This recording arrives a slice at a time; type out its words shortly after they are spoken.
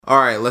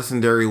Alright,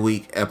 Legendary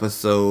Week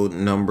episode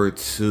number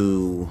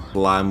 2.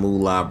 Lai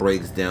Moolah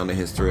breaks down the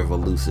history of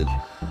Elucid.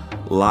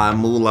 Lai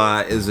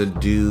Moolah is a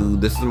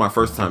dude, this is my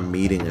first time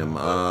meeting him,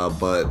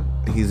 but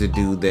he's a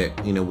dude that,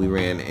 we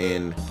ran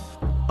in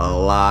a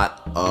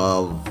lot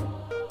of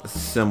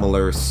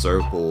similar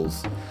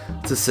circles,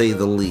 to say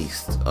the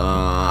least.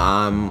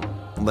 I'm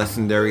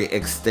Legendary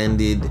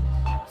Extended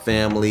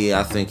Family.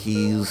 I think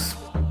he's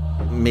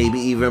maybe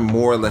even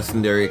more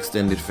Legendary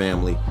Extended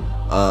Family.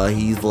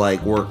 He's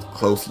worked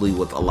closely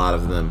with a lot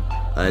of them,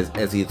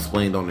 as he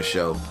explained on the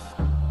show.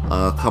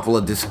 A couple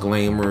of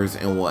disclaimers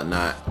and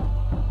whatnot.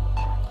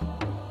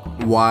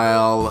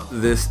 While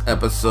this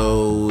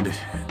episode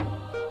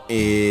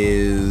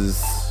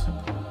is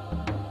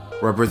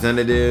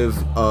representative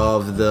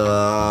of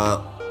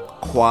the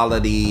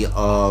quality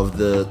of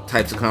the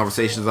types of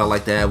conversations I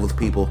like to have with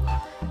people,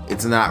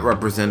 it's not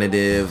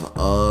representative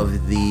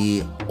of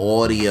the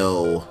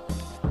audio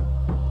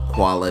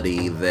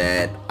quality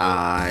that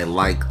I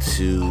like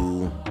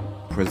to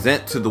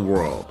present to the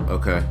world,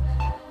 okay?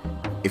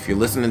 If you're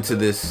listening to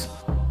this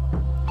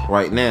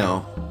right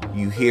now,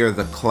 you hear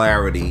the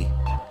clarity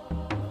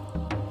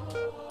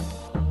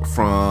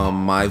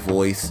from my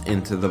voice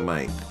into the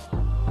mic.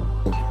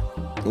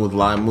 With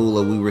Lai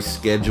Moolah, we were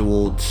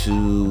scheduled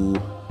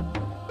to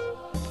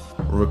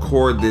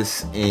record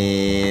this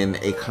in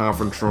a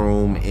conference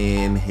room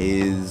in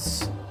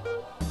his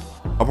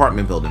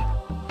apartment building,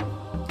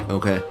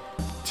 okay?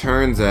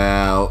 Turns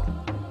out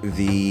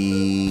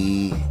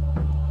the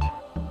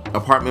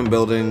apartment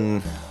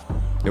building,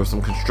 there was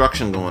some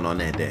construction going on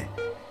that day,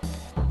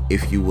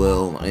 if you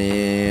will,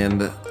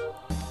 and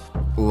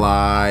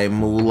Lai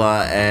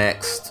Moolah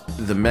asked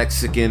the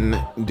Mexican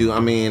dude,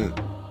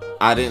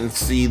 I didn't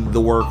see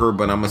the worker,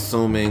 but I'm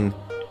assuming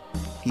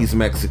he's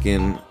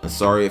Mexican.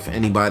 Sorry if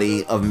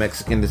anybody of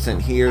Mexican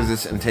descent hears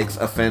this and takes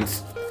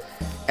offense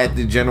at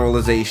the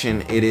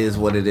generalization. It is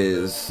what it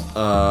is.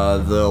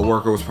 The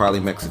worker was probably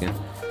Mexican.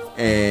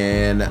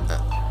 And,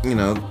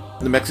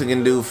 the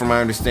Mexican dude, from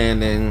my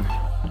understanding,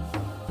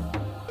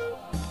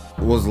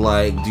 was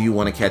like, do you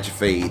want to catch a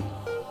fade?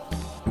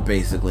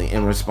 Basically,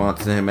 in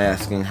response to him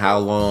asking, how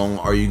long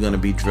are you going to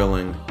be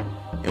drilling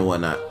and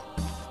whatnot.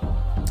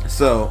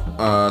 So,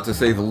 to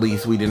say the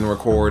least, we didn't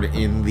record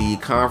in the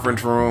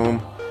conference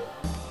room.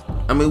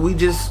 We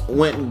just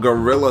went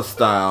guerrilla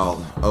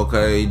style,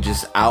 okay?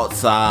 Just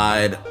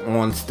outside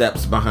on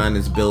steps behind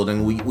this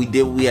building. We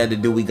did what we had to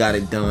do. We got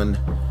it done.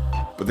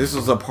 But this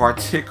was a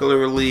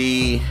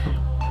particularly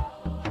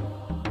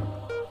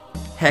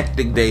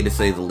hectic day, to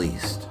say the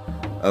least,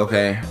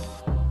 okay?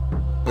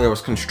 There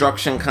was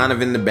construction kind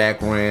of in the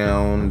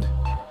background.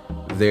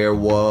 There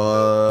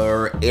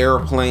were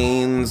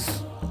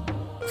airplanes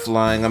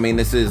flying.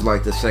 This is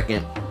the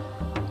second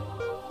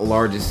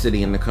largest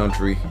city in the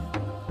country.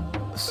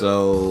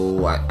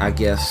 So, I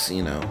guess,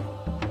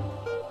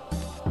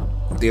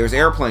 there's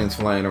airplanes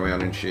flying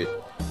around and shit,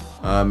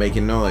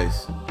 making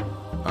noise.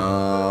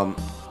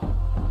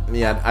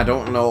 Yeah, I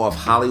don't know of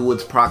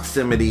Hollywood's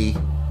proximity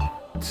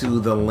to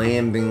the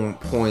landing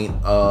point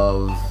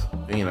of,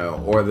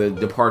 or the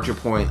departure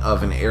point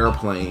of an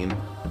airplane.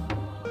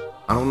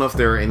 I don't know if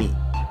there are any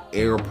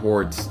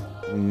airports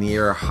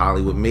near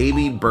Hollywood.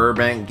 Maybe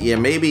Burbank. Yeah,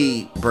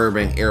 maybe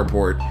Burbank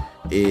Airport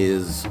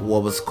is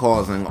what was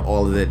causing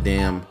all of that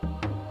damn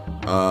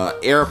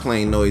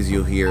airplane noise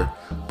you'll hear.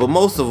 But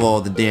most of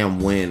all, the damn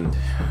wind.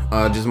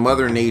 Just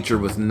Mother Nature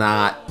was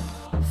not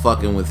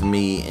fucking with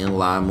me and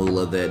Lai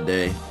Moolah that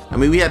day.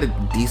 We had a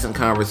decent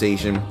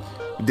conversation.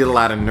 We did a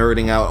lot of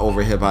nerding out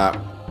over hip-hop.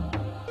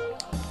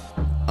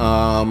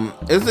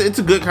 It's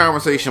a good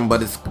conversation,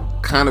 but it's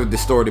kind of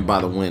distorted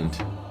by the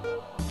wind.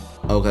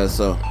 Okay,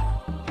 so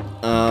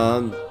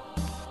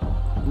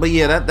but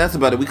yeah, that's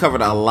about it. We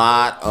covered a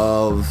lot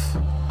of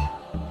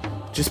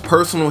just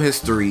personal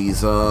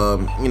histories,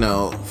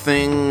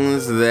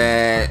 things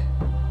that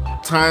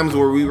times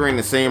where we were in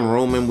the same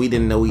room and we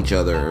didn't know each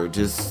other,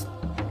 just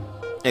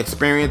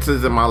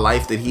experiences in my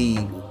life that he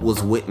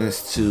was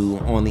witness to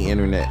on the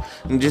internet,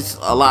 and just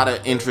a lot of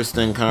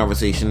interesting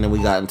conversation. And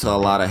we got into a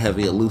lot of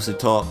heavy Elucid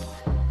talk.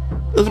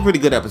 It was a pretty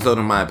good episode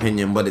in my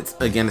opinion, but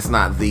it's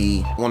not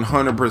the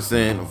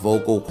 100%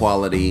 vocal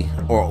quality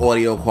or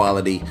audio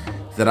quality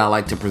that I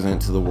like to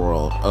present to the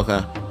world,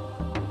 okay?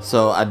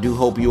 So I do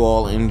hope you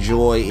all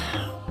enjoy.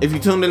 If you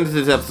tuned into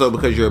this episode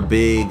because you're a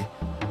big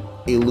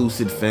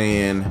Elucid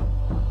fan,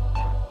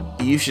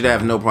 you should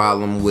have no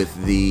problem with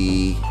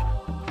the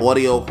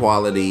audio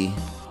quality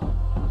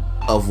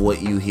of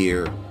what you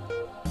hear,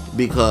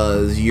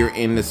 because you're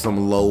into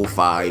some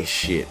lo-fi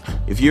shit.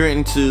 If you're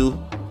into,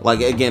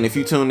 if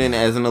you tune in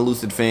as an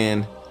Elucid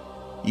fan,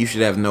 you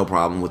should have no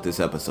problem with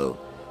this episode.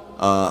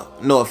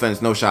 No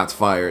offense, no shots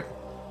fired.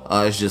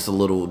 It's just a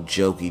little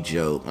jokey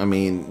joke.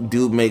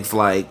 Dude makes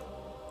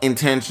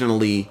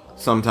intentionally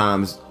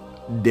sometimes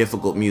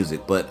difficult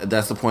music, but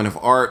that's the point of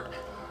art.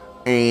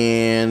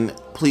 And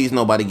please,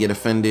 nobody get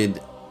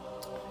offended.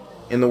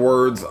 In the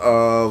words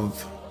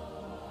of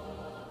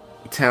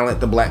Talent,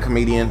 the black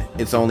comedian,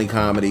 it's only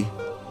comedy.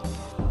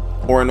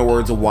 Or in the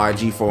words of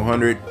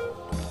YG400,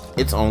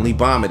 it's only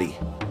Bomedy.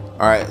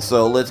 Alright,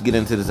 so let's get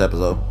into this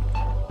episode.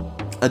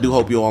 I do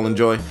hope you all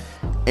enjoy.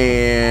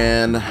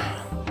 And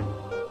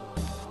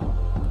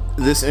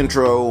this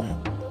intro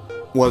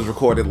was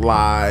recorded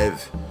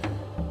live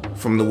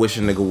from the Wish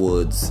a Nigga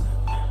Woods.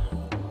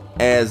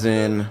 As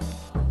in,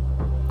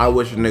 I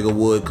wish a nigga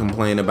would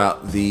complain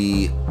about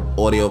the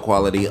audio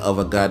quality of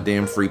a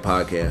goddamn free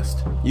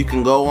podcast. You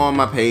can go on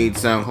my page,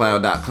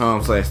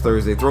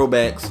 soundcloud.com/Thursday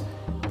Throwbacks,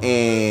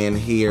 and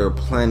hear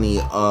plenty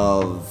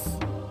of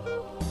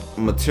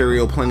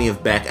material, plenty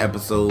of back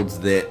episodes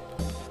that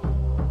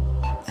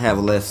have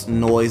less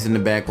noise in the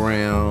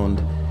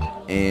background.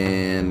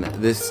 And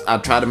this, I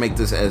try to make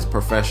this as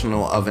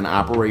professional of an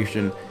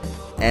operation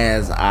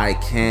as I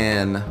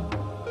can.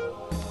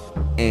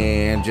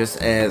 And just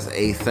as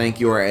a thank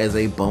you, or as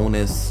a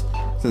bonus,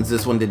 since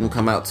this one didn't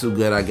come out too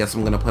good, I guess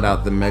I'm gonna put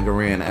out the Mega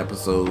Ran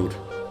episode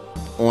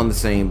on the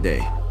same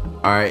day.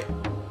 Alright,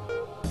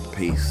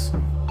 peace.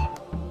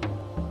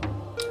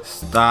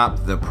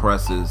 Stop the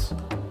presses.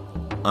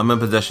 I'm in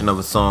possession of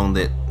a song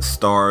that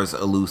stars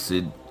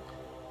Elucid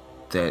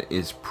that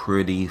is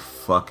pretty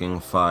fucking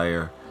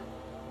fire.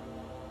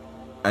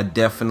 I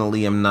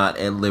definitely am not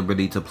at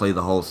liberty to play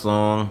the whole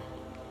song,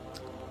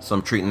 so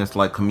I'm treating this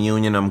like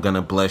communion. I'm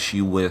gonna bless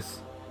you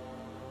with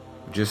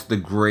just the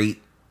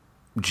grape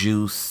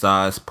juice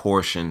size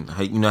portion.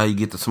 You know how you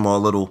get the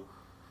small little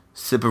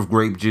sip of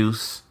grape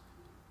juice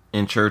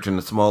in church and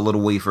the small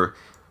little wafer?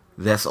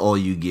 That's all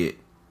you get.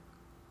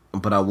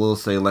 But I will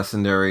say,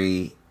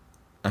 Legendary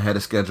ahead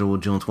of schedule,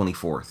 June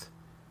 24th.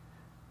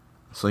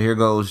 So here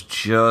goes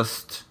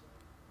just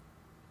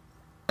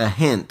a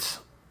hint.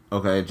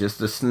 Okay, just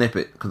a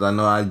snippet, because I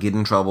know I'd get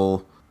in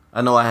trouble.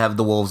 I know I have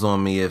the wolves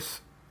on me if,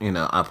 you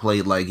know, I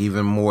played like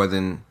even more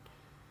than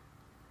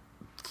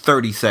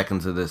 30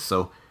 seconds of this.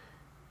 So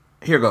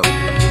here goes.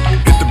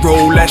 Hit the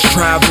road, let's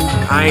travel.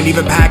 I ain't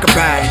even pack a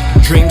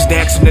bag. Dreams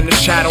dancing in the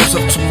shadows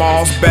of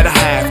tomorrow's better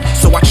half.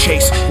 So I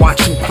chase,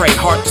 watch and pray.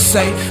 Hard to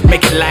say.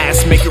 Make it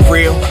last, make it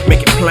real,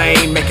 make it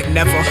plain, make it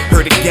never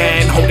hurt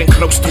again. Holding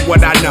close to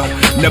what I know.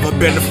 Never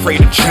been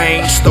afraid of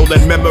change.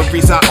 Stolen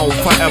memories I own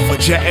forever.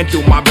 Jetting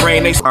through my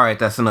brain. Alright,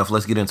 that's enough.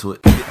 Let's get into it.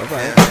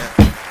 Okay.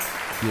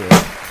 Yeah.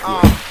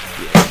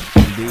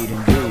 Indeed.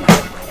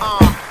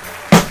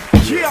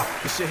 Yeah.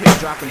 This shit here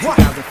dropped in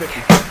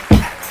 2050.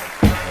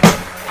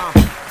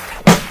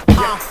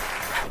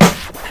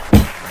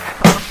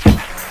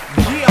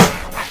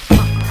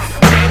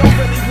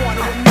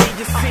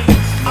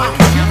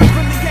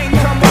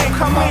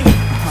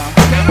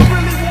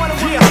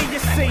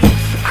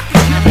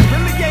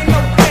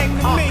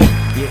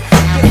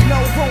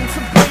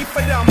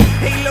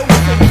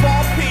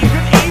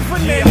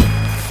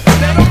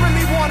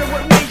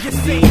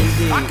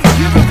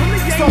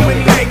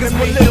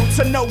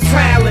 No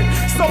talent,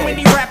 so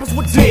many rappers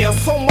with deals,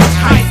 so much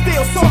hype,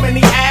 still so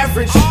many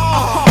average.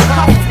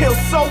 I feel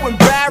so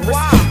embarrassed,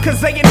 cause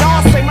they and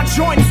all say my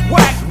joint is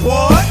whack.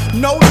 What?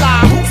 No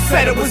lie, who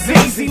said it was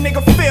easy?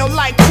 Nigga feel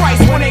like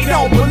Christ when they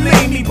don't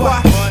believe me.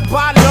 But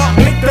by luck,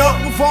 linked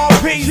up with all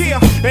peace.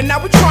 And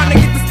now we trying to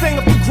get this thing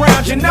off the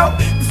ground, you know?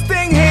 This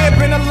thing here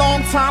been a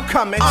long time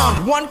coming.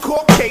 One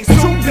court case,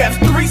 2 deaths,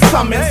 3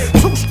 summons.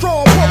 Too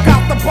strong, broke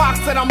out the box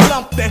that I'm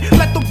lumped in.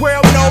 Let the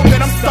world know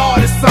that I'm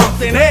started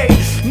something. Hey,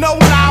 no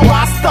lie,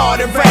 I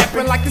started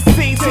rapping like the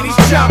C city's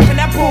jumping,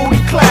 that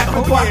booty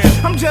clapping. But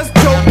I'm just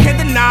dope, can't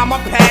deny my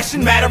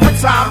passion. Matter of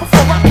time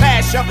before I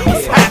pass ya,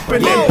 what's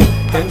happening?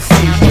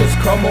 MCs just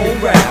come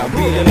on round,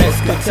 be the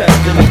next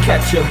contestant and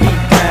catch a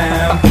beat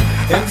down.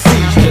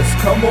 MCs just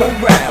come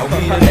on round,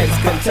 be the next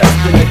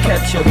contestant and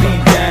catch a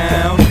beat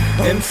down.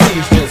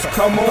 MCs just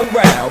come on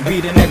round, be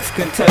the next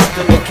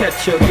contestant and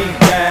catch a beat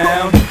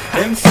down.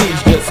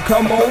 MCs just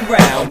come on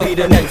round, be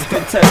the next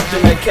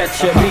contestant and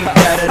catch a beat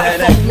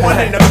down. One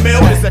in a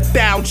mill is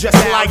 1,000 just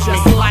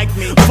like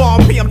me.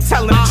 Vaughn P, I'm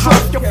telling the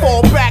truth. You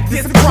fall back,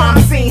 this a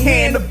crime scene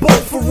here in the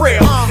booth for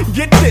real.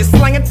 Get this,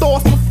 slanging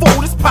thoughts for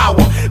food is power.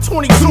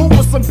 22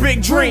 with some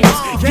big dreams.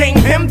 Game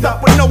hemmed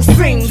up with no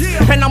seams,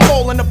 and I'm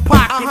all in the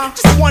pocket.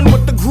 Just one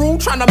with the groove,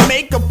 trying to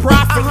make a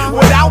profit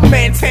without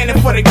maintaining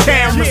for the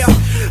cameras.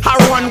 I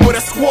run with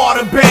a squad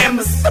of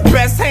Bammers, the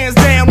best hands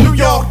down, New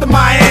York to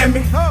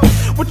Miami.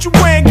 What you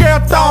wearing, girl?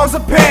 Thongs or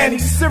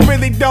panties? It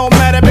really don't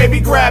matter, baby,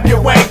 grab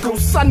your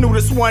ankles. I knew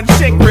this one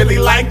chick really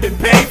liked it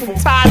painful.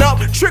 Tied up,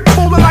 trick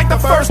fooling like the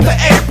 1st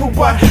of April.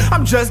 But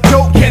I'm just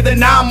dope, can't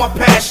deny my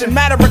passion.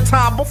 Matter of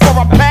time before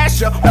I pass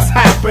ya, what's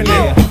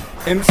happening?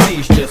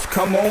 MCs just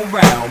come on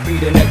round, be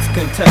the next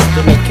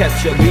contestant and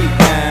catch a beat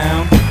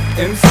down.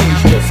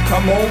 MCs just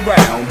come on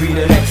round, be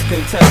the next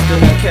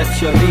contestant and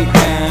catch a beat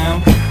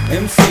down.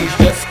 MCs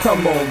just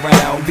come on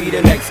round, be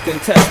the next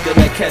contestant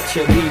and catch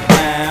a beat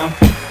down.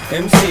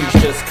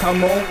 MCs just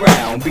come on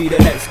round, be the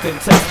next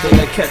contestant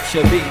and catch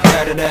a beat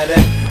down.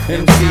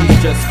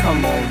 MCs just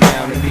come on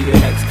round and be the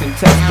next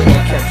contestant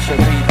and catch a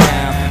beat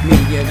down. Me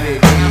and Big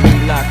B,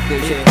 we lock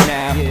this shit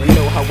now. You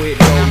know how it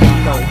go, you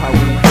know how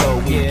we go.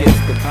 We get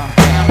the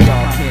down,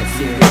 y'all can't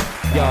see it,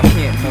 y'all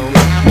can't know it.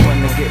 You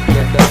wanna get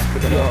with us,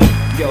 but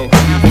yo,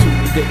 you too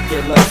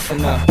ridiculous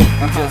enough.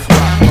 We just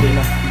rock, you know.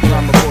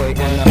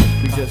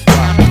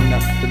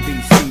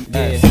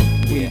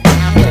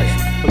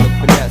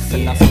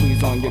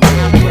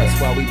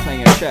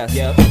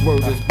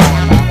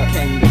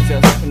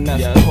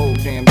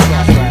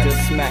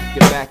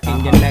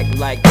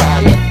 like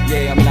Kaya.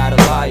 Yeah, I'm not a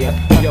liar.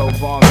 Yo,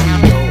 Von P,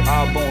 yo,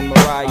 Albon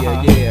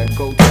Mariah. Yeah,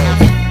 go tell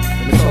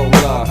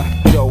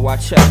Matola. Yo, I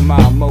check my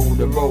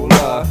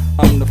Motorola.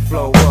 I'm the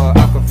flower,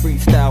 I can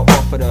freestyle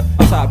off of the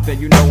top, and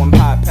you know I'm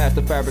hot past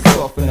the fabric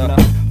softener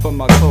for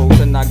my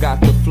clothes, and I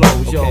got the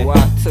flows. Yo,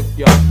 I took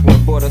yo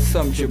and bought us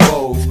some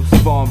Jabos.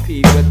 Von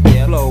P with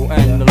the flow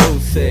and the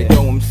lucid.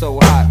 Yo, I'm so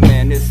hot,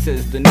 man. This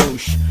is the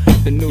noosh,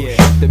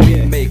 the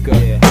beat maker.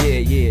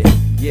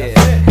 Yeah.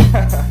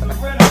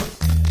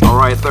 All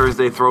right,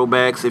 Thursday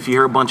throwbacks. If you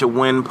hear a bunch of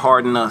wind,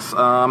 pardon us.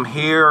 I'm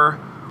here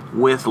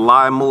with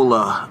Lai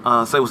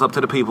Mula. Say what's up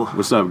to the people.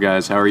 What's up,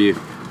 guys? How are you?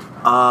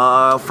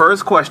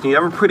 First question. You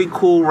have a pretty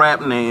cool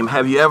rap name.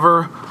 Have you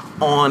ever,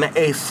 on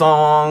a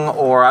song,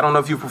 or I don't know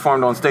if you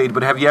performed on stage,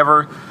 but have you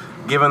ever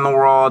given the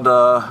world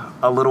a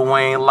Lil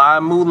Wayne Lai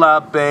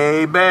Mula,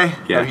 baby?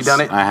 Yes, have you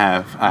done it? I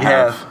have. I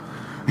have.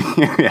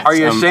 Yes, are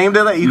you ashamed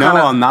of that? No,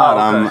 I'm not.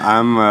 Oh, okay.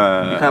 I'm.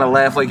 You kind of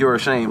laugh like you were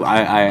ashamed.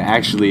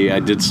 I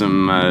did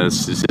some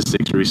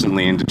statistics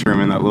recently and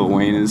determined that Lil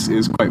Wayne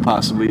is quite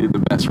possibly the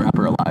best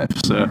rapper alive.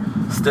 So.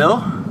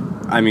 Still?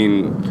 I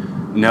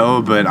mean,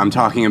 no, but I'm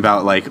talking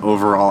about like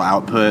overall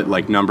output,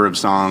 like number of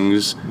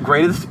songs.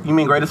 Greatest? You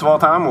mean greatest of all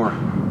time, or?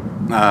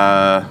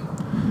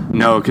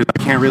 No, because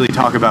I can't really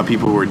talk about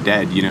people who are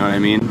dead. You know what I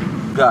mean?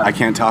 Got it. I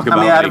can't talk about.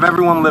 I mean, out of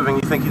everyone living,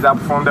 you think he's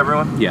outperformed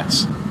everyone?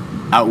 Yes,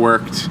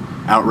 outworked,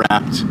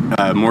 outrapped,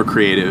 more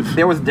creative.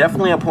 There was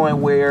definitely a point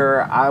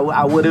where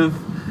I would have,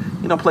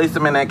 placed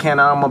him in that can.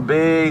 I'm a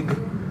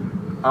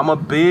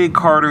big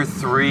Carter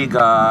 3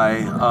 guy.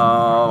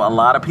 A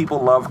lot of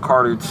people love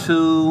Carter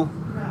 2.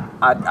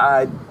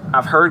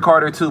 I've heard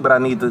Carter 2, but I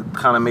need to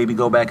kind of maybe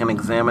go back and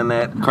examine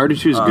that. Carter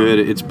 2 is good.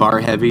 It's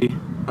bar heavy.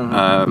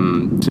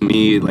 To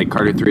me, like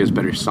Carter 3 has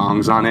better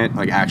songs on it,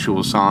 like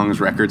actual songs,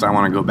 records I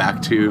want to go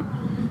back to.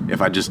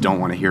 If I just don't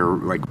want to hear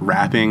like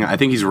rapping, I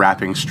think he's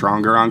rapping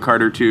stronger on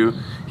Carter 2.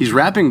 He's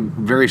rapping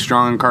very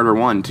strong on Carter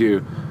 1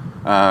 too.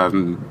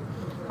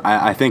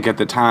 I think at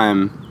the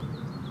time,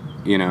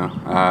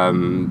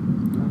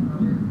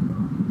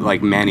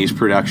 like Manny's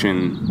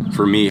production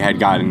for me had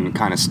gotten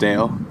kind of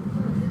stale.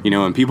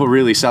 And people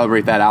really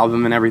celebrate that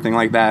album and everything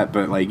like that,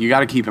 but like you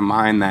got to keep in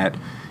mind that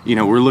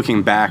we're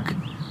looking back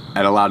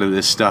at a lot of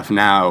this stuff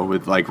now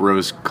with like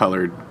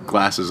rose-colored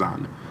glasses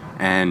on.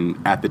 And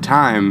at the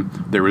time,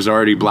 there was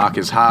already Block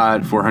is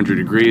Hot, 400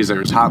 Degrees, there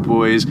was Hot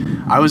Boys.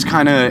 I was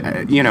kind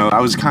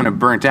of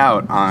burnt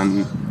out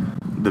on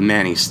the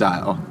Manny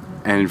style.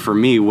 And for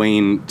me,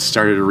 Wayne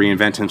started to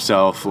reinvent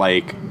himself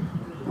like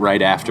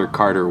right after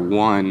Carter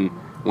 1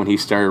 when he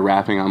started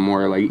rapping on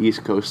more like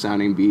East Coast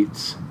sounding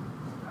beats.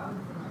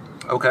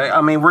 Okay, I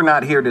mean, we're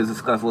not here to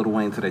discuss Lil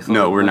Wayne today. So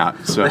no, we're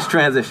not. So let's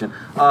transition.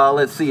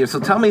 Let's see here. So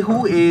tell me,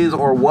 who is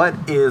or what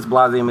is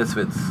Blase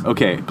Misfits?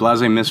 Okay,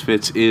 Blase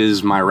Misfits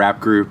is my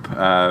rap group.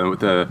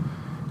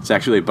 It's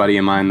actually a buddy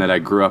of mine that I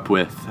grew up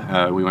with.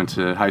 We went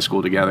to high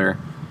school together,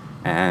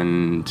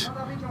 and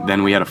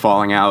then we had a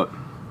falling out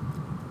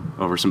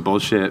over some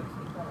bullshit.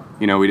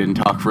 We didn't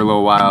talk for a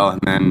little while,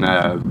 and then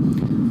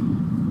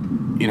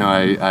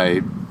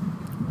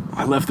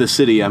I left the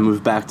city. I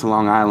moved back to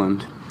Long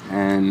Island.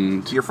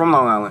 And you're from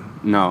Long Island?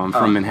 No, I'm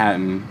from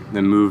Manhattan,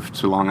 then moved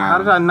to Long Island. How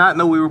did I not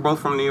know we were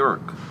both from New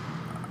York?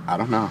 I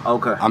don't know.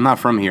 Okay. I'm not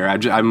from here.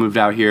 I moved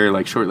out here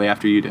like shortly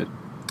after you did.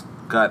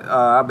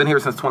 I've been here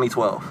since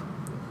 2012.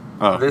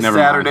 Oh, this never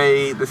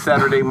Saturday, mind. This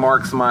Saturday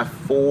marks my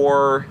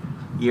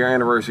 4-year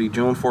anniversary,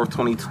 June 4th,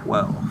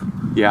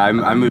 2012. Yeah,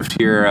 I moved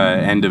here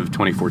end of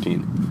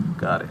 2014.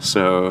 Got it.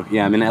 So,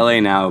 yeah, I'm in LA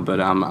now, but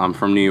I'm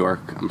from New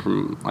York. I'm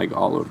from like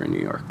all over New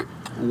York.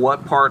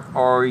 What part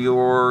is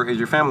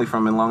your family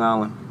from in Long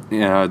Island?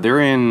 Yeah,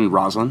 they're in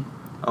Roslyn.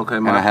 Okay,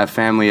 and I have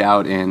family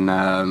out in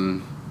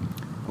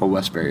Old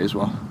Westbury as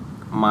well.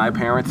 My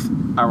parents,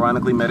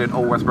 ironically, met at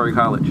Old Westbury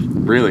College.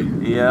 Really?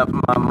 Yep.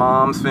 My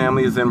mom's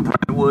family is in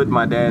Brentwood.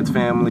 My dad's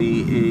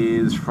family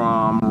is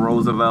from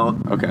Roosevelt.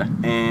 Okay.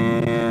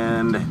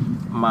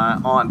 And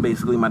my aunt,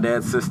 basically my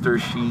dad's sister,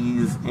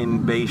 she's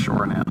in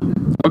Bayshore now.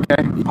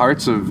 Okay.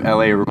 Parts of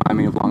LA remind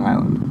me of Long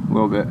Island a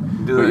little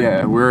bit. Do they?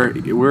 Yeah, we're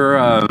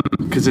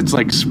because it's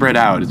like spread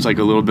out. It's like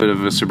a little bit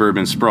of a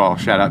suburban sprawl.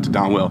 Shout out to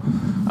Don Will.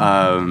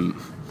 And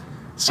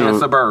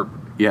suburb.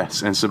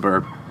 Yes, and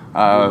suburb.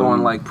 We're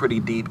going like pretty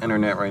deep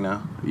internet right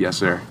now. Yes,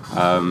 sir.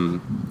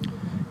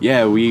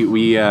 Yeah, we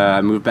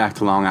moved back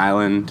to Long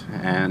Island,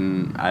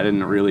 and I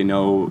didn't really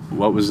know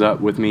what was up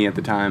with me at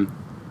the time.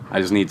 I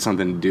just needed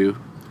something to do,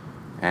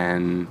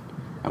 and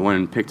I went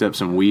and picked up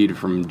some weed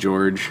from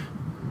George,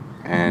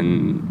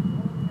 and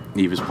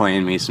he was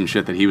playing me some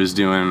shit that he was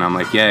doing, and I'm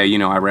like, yeah,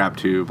 I rap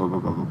too, blah, blah,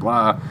 blah, blah,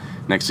 blah.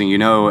 Next thing you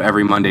know,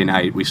 every Monday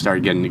night, we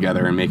started getting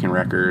together and making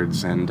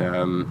records, and,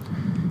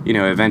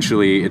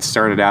 eventually it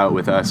started out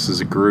with us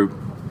as a group.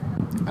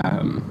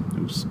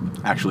 It was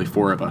actually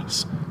 4 of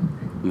us,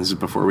 and this is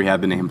before we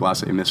had the name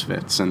Blase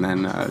Misfits, and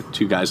then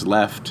 2 guys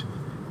left,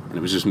 and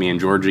it was just me and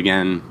George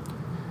again,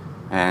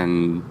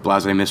 and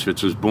Blase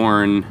Misfits was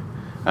born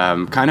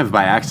kind of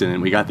by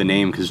accident. We got the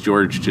name because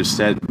George just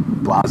said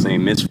Blase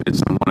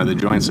Misfits on one of the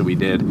joints that we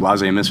did.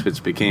 Blase Misfits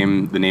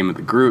became the name of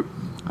the group.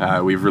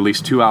 We've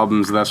released 2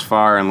 albums thus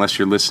far, unless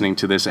you're listening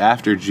to this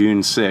after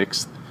June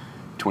 6th,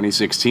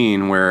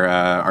 2016, where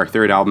our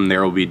 3rd album,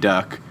 There Will Be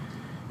Duck,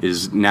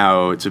 is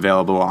now, it's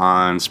available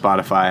on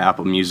Spotify,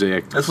 Apple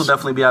Music. This will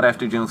definitely be out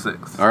after June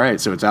 6th. All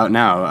right, so it's out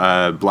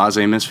now. Blase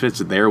Misfits,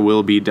 There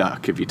Will Be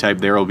Duck. If you type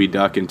There Will Be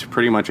Duck into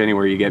pretty much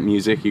anywhere you get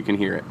music, you can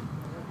hear it.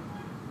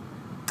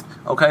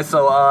 Okay,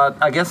 so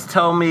I guess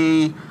tell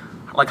me,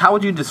 like, how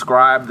would you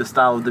describe the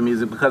style of the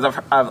music? Because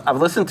I've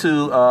listened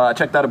to, I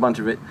checked out a bunch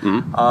of it.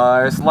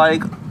 Mm-hmm. It's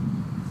like,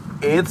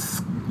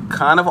 it's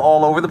kind of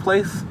all over the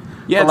place,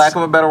 yeah, for lack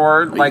of a better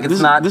word. Like,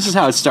 it's not... This is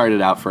how it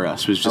started out for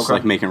us, was just Okay.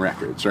 like making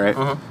records, right?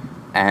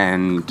 Mm-hmm.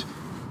 And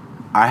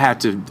I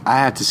had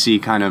to see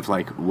kind of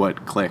like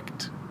what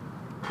clicked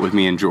with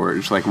me and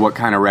George, like what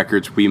kind of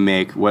records we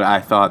make, what I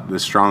thought the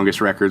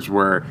strongest records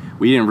were.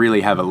 We didn't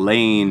really have a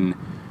lane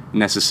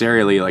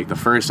necessarily. Like the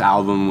first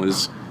album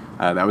was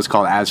that was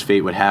called As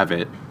Fate Would Have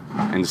It,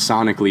 and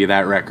sonically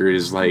that record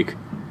is like,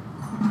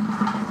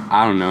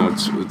 I don't know,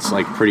 it's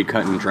like pretty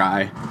cut and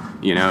dry,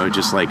 you know,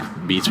 just like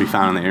beats we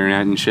found on the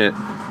internet and shit.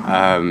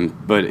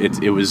 But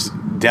it was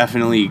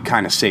definitely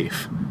kind of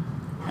safe.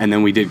 And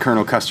then we did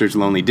Colonel Custer's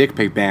Lonely Dick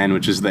Pic Band,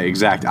 which is the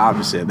exact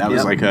opposite. That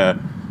was like a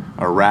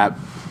rap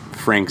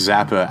Frank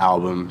Zappa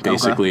album,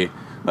 basically. Okay.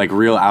 Like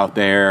real out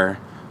there,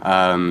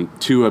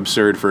 too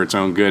absurd for its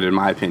own good, in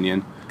my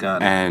opinion.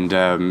 Got it.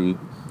 And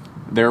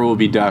There Will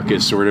Be Duck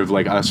is sort of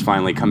like us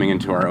finally coming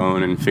into our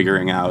own and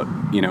figuring out,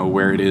 you know,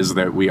 where it is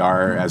that we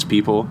are as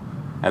people,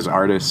 as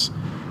artists.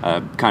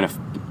 Kind of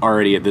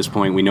already at this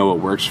point, we know what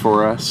works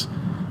for us.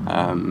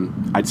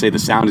 I'd say the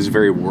sound is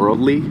very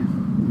worldly.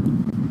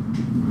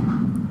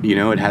 You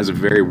know, it has a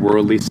very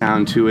worldly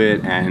sound to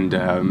it, and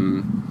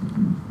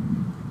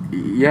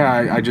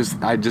I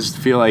just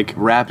feel like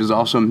rap is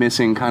also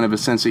missing kind of a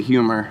sense of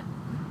humor,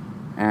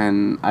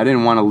 and I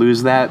didn't want to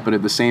lose that, but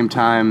at the same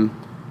time,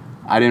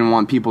 I didn't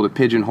want people to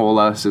pigeonhole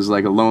us as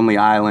like a lonely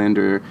island,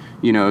 or,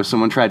 you know,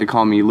 someone tried to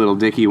call me Little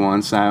Dicky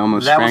once, I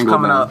almost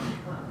strangled them.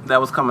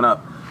 That was coming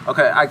up.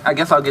 Okay, I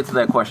guess I'll get to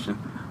that question.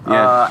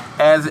 Yeah.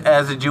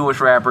 As a Jewish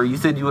rapper, you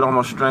said you would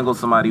almost strangle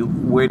somebody.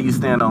 Where do you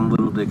stand on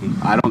Little Dicky?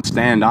 I don't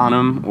stand on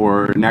him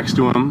or next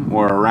to him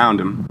or around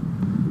him.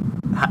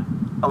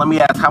 Let me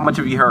ask, how much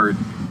have you heard?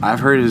 I've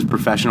heard his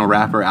Professional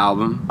Rapper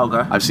album.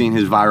 Okay. I've seen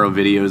his viral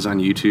videos on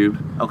YouTube.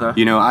 Okay.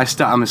 You know,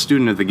 I'm a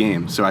student of the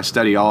game, so I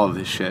study all of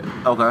this shit.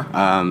 Okay.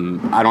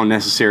 I don't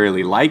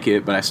necessarily like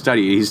it, but I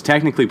study. He's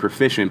technically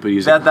proficient, but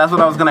that's what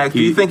I was going to ask.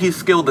 Do you think he's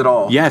skilled at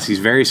all? Yes, he's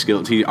very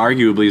skilled. He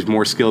arguably is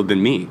more skilled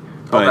than me.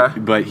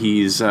 But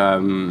he's a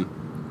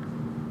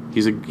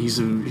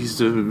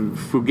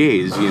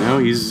fugazi, you know.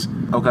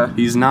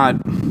 He's not.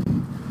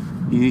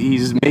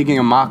 He's making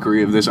a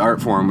mockery of this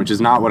art form, which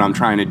is not what I'm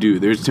trying to do.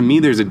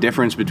 There's a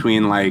difference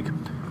between like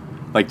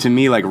to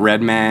me, like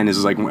Redman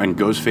is like, and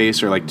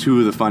Ghostface are like two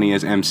of the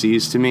funniest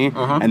MCs to me,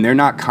 and they're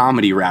not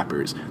comedy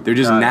rappers. They're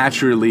just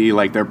naturally,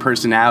 like, their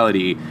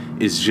personality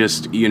is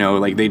just, you know,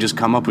 like they just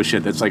come up with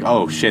shit that's like,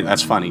 oh shit,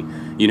 that's funny,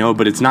 you know.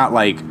 But it's not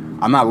like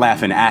I'm not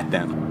laughing at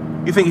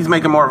them. You think he's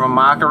making more of a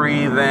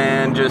mockery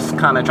than just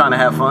kind of trying to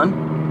have fun?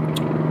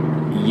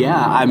 Yeah,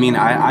 I mean,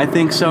 I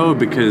think so,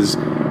 because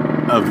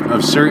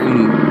of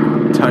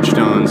certain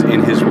touchstones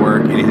in his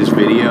work, in his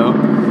video,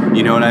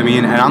 you know what I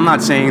mean? And I'm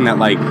not saying that,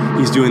 like,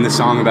 he's doing the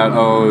song about,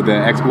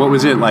 what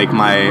was it, like, the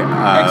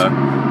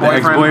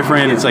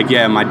ex-boyfriend, yeah. It's like,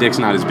 yeah, my dick's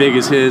not as big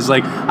as his.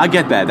 Like, I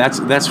get that,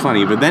 that's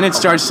funny, but then it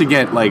starts to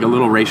get, like, a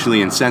little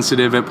racially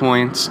insensitive at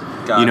points,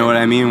 you know what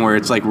I mean? Where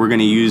it's like, we're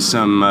gonna use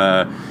some,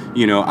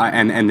 you know,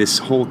 and this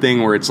whole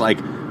thing where it's like,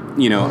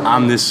 you know,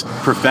 I'm this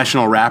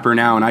professional rapper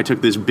now, and I took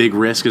this big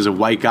risk as a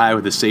white guy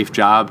with a safe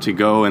job to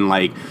go and,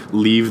 like,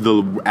 leave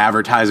the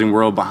advertising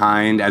world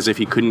behind, as if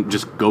he couldn't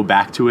just go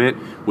back to it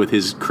with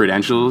his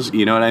credentials,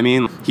 you know what I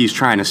mean? He's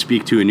trying to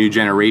speak to a new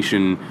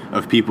generation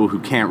of people who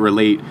can't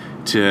relate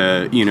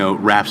to, you know,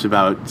 raps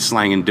about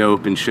slang and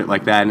dope and shit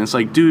like that, and it's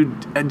like, dude,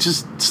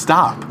 just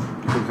stop.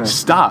 Okay.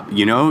 Stop,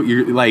 you know?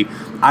 You're like,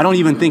 I don't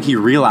even think he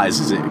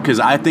realizes it, because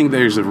I think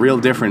there's a real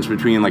difference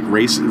between, like,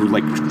 race,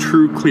 like,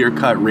 true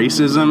clear-cut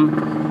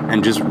racism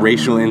and just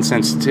racial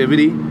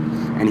insensitivity,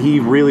 and he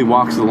really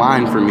walks the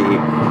line for me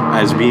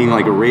as being,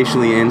 like, a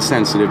racially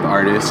insensitive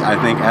artist. I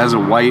think as a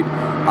white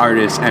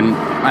artist, and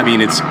I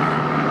mean, it's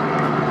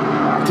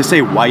to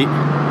say white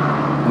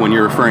when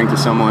you're referring to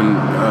someone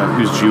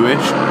who's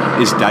Jewish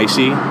is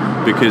dicey.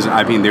 Because,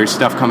 I mean, there's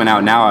stuff coming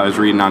out now, I was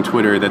reading on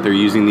Twitter, that they're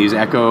using these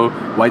white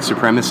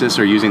supremacists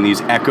are using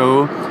these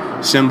echo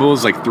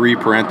symbols, like 3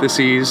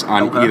 parentheses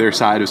on either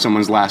side of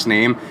someone's last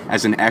name,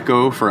 as an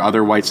echo for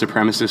other white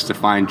supremacists to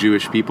find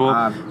Jewish people.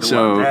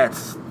 So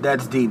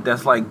that's deep.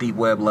 That's like deep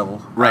web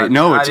level. Right.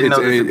 I'll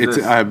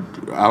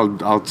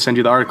send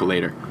you the article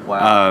later.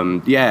 Wow.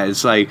 Yeah,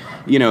 it's like,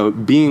 you know,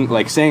 being,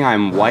 like, saying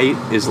I'm white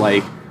is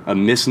like a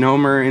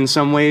misnomer in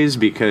some ways,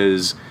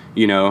 because,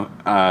 You know,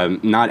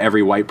 not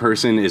every white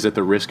person is at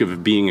the risk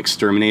of being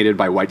exterminated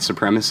by white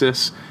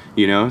supremacists,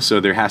 you know, so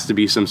there has to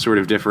be some sort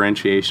of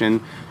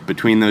differentiation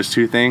between those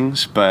two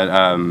things. But,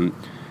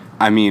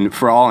 I mean,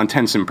 for all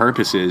intents and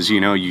purposes,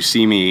 you know, you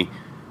see me,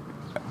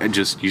 and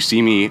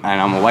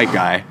I'm a white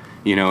guy,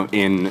 you know,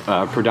 in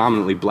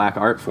predominantly black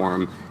art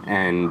form.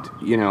 And,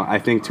 you know, I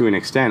think to an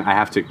extent I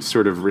have to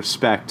sort of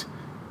respect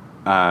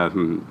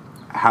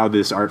how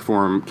this art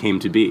form came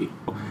to be.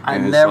 I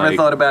never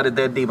thought about it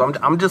that deep.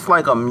 I'm just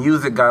like a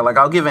music guy. Like,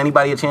 I'll give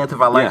anybody a chance if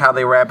I like how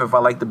they rap, if I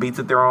like the beats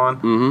that they're on.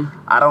 Mm-hmm.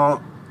 I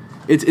don't...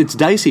 It's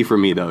dicey for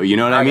me, though, you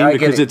know what I mean?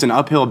 Because it's an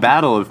uphill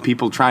battle of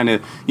people trying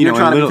to, You're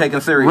trying to be taken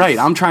serious. Right,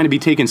 I'm trying to be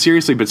taken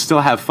seriously, but still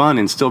have fun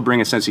and still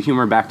bring a sense of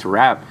humor back to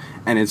rap.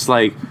 And it's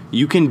like,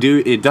 you can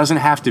do, it doesn't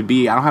have to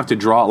be, I don't have to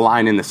draw a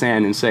line in the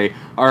sand and say,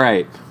 all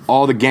right,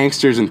 all the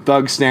gangsters and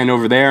thugs stand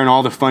over there and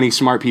all the funny,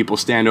 smart people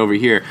stand over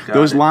here.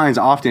 Those lines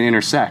often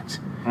intersect,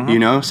 you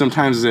know?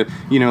 Sometimes,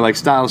 you know, like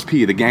Styles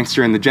P, the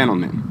gangster and the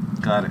gentleman.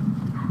 Got it.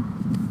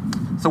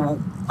 So,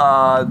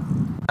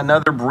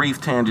 another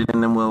brief tangent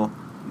and then we'll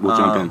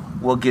jump in.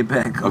 We'll get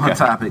back on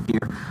topic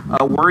here.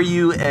 Were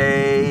you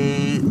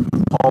a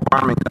Paul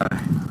Barman guy?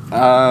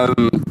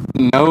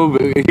 No,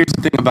 but here's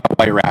the thing about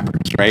white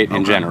rappers, right?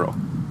 In general,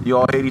 you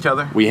all hate each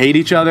other. We hate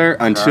each other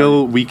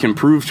until we can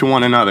prove to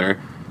one another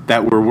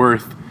that we're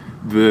worth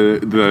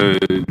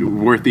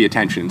the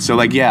attention. So,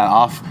 like,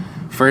 I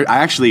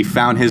actually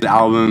found his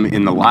album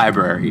in the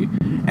library,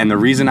 and the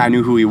reason I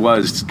knew who he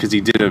was because he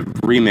did a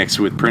remix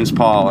with Prince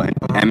Paul and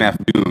MF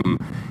Doom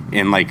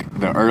in like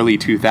the early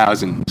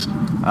 2000s.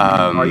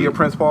 Are you a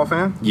Prince Paul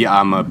fan? Yeah,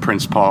 I'm a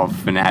Prince Paul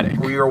fanatic.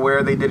 Were you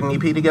aware they did an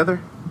EP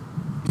together?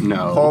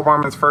 No. Paul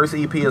Barman's first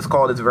EP is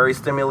called "It's Very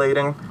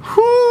Stimulating."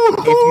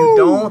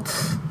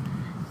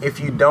 If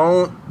you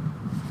don't,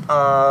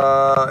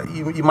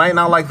 you might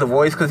not like the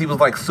voice because he was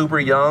like super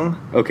young.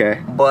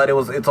 Okay. But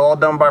it's all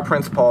done by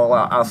Prince Paul.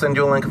 I'll send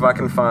you a link if I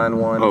can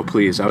find one. Oh,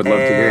 please! I would love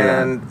to hear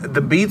that. And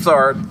the beats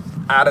are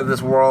out of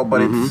this world,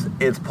 but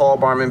it's Paul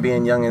Barman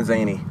being young and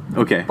zany.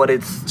 Okay. But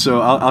it's...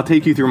 So I'll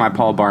take you through my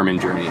Paul Barman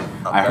journey.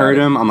 I heard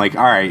him. I'm like,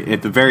 all right,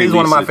 at the very least... He's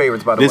one of my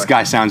favorites, by the way. This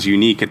guy sounds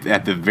unique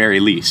at the very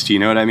least. You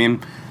know what I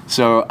mean?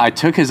 So I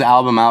took his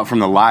album out from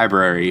the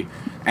library,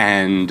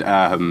 and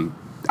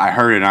I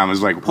heard it, and I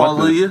was like...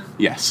 Hallelujah?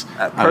 Yes.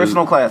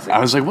 Personal classic. I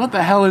was like, what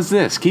the hell is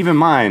this? Keep in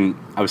mind,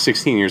 I was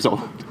 16 years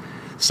old.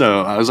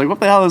 So I was like, what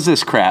the hell is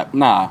this crap?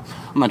 Nah,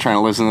 I'm not trying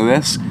to listen to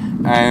this.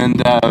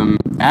 And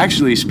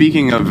actually,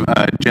 speaking of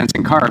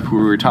Jensen Karp, who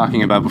we were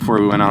talking about before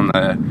we went on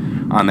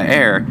the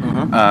air,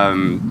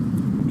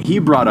 he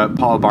brought up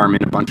Paul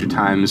Barman a bunch of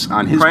times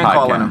on his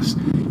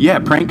podcast. Yeah,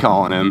 prank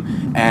calling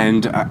him.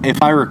 And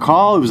if I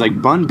recall, it was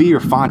like Bun B or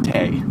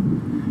Fonte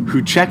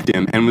who checked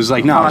him and was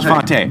like, no, it was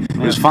Fonte. It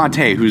was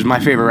Fonte, who's my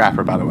favorite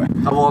rapper, by the way.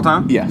 Of all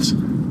time? Yes.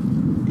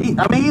 He's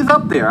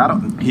up there.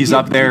 He's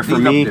up there for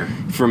me.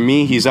 For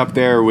me, he's up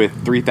there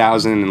with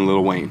 3000 and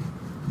Lil Wayne.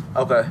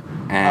 Okay.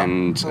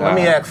 And let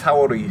me ask, how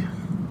old are you?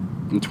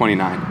 I'm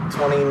 29.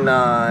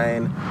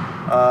 29.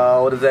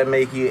 What does that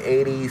make you?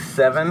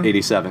 87?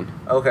 87.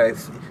 Okay.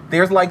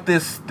 There's like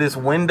this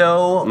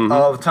window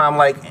of time,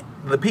 like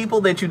the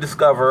people that you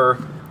discover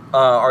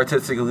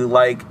artistically,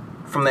 like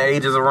from the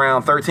ages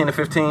around 13 to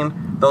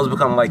 15, those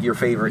become like your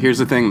favorite. Here's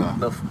the thing,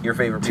 though. Your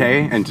favorite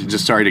Tay, and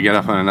just sorry to get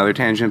off on another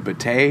tangent, but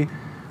Tay,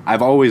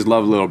 I've always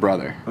loved Little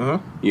Brother.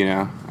 You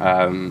know,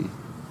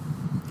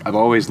 I've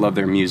always loved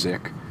their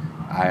music.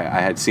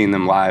 I had seen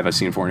them live. I've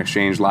seen Foreign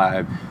Exchange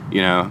live.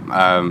 You know,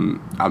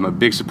 I'm a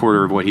big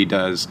supporter of what he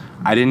does.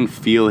 I didn't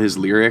feel his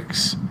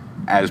lyrics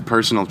as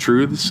personal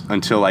truths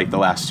until like the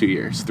last 3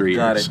 years.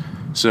 Got it.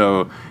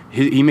 So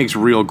he makes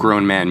real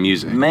grown man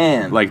music.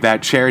 Man. Like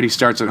that Charity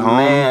Starts at Home.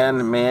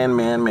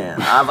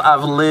 Man.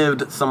 I've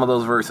lived some of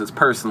those verses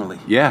personally.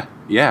 Yeah.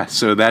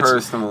 So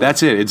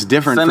that's it. It's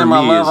different Sending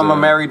for me. My love, I'm a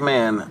married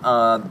man.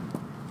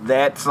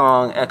 That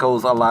song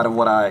echoes a lot of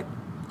what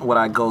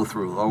I go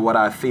through or what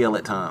I feel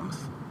at times.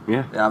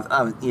 Yeah.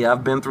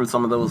 I've been through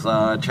some of those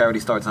Charity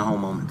Starts at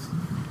Home moments.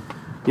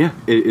 Yeah,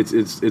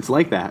 it's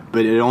like that,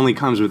 but it only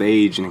comes with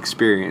age and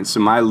experience. So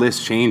my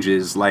list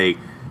changes like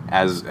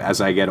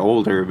as I get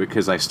older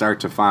because I start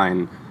to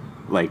find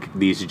like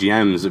these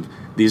gems of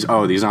these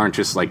aren't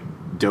just like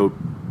dope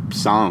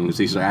songs.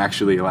 These are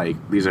actually like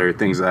these are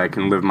things that I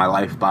can live my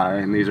life by,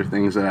 and these are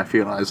things that I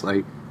feel has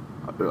like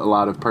a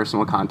lot of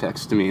personal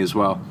context to me as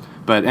well.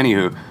 But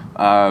anywho,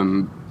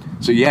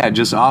 so yeah,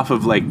 just off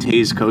of like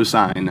Tay's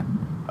cosign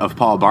of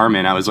Paul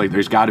Barman, I was like,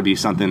 there's got to be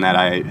something that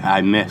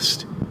I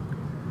missed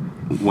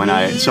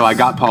so I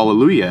got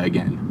Paul-Aleluya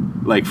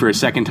again. Like for a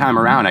second time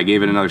around, I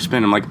gave it another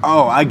spin. I'm like,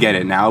 oh, I get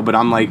it now. But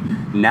I'm like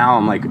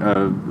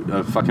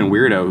a fucking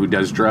weirdo who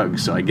does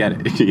drugs, so I get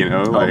it. You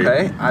know? Like,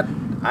 okay,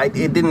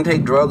 it didn't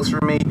take drugs for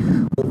me.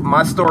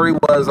 My story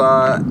was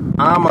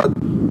I'm a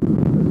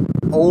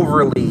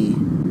overly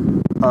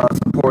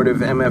supportive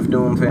MF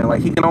Doom fan.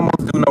 Like he can almost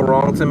do no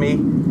wrong to me.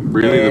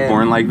 Really, the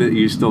Born Like This?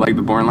 You still like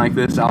the Born Like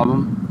This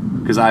album?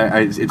 Because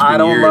it's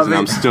been years and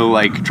I'm still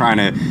like trying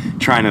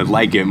to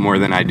like it more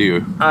than I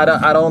do.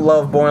 I don't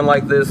love Born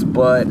Like This,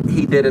 but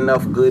he did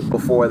enough good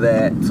before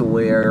that to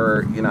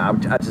where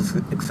I just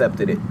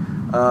accepted it.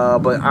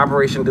 But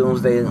Operation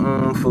Doomsday,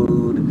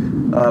 Food,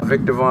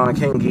 Victor Vaughn,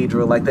 King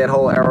Ghidorah, like that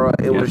whole era,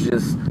 it was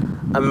just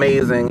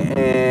amazing.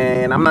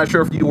 And I'm not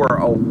sure if you were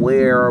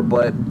aware,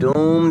 but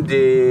Doom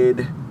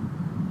did,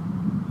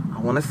 I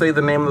want to say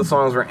the name of the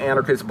songs were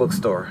Anarchist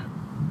Bookstore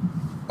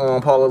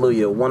on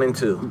Hallelujah 1 and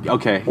 2.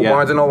 Okay, yeah.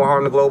 Barnes & Noble,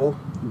 Harlem Global.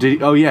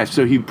 Oh yeah,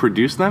 so he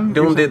produced them?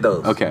 Doom did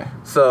those. Okay.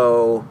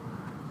 So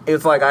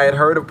it's like I had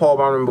heard of Paul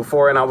Barman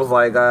before, and I was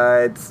like,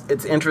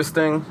 it's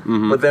interesting.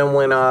 Mm-hmm. But then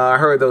when I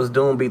heard those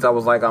Doom beats, I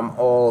was like, I'm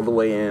all the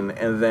way in.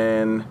 And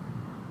then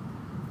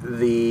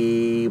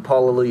the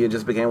Hallelujah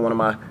just became one of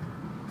my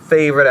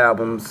favorite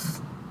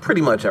albums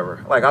pretty much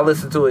ever. Like, I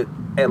listen to it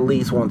at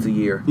least once a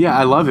year. Yeah,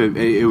 I love it.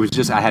 It was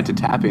just I had to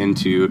tap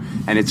into,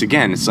 and it's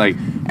like,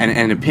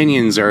 and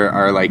opinions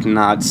are like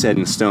not set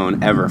in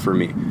stone ever for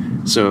me.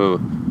 So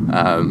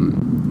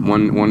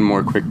one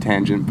more quick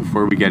tangent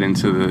before we get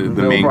into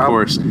the main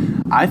course.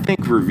 I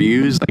think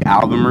reviews, like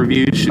album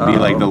reviews, should be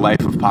like the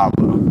life of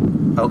Pablo.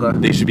 Okay.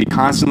 They should be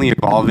constantly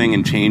evolving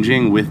and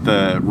changing with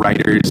the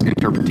writer's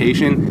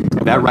interpretation.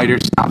 If that writer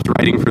stops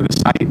writing for the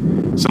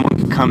site, someone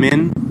can come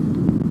in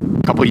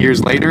a couple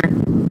years later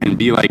and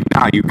be like,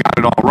 nah, you got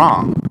it all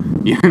wrong.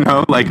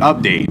 Like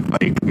update.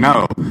 Like,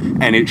 no.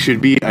 And it should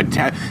be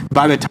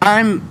by the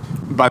time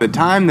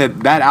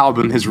that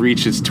album has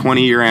reached its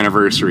 20-year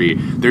anniversary,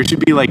 there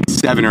should be like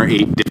 7 or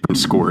 8 different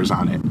scores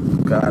on it.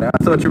 God, I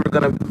thought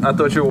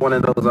you were one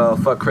of those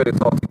fuck critics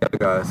altogether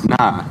guys.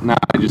 Nah.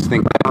 I just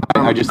think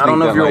I don't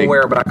know if you're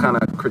aware, but I kind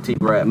of critique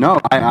rap. No,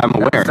 I'm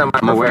aware.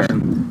 I'm aware.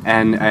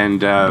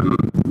 And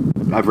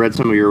I've read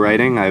some of your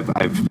writing. I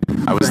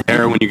was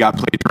there when you got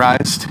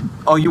plagiarized.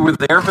 Oh, you were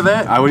there for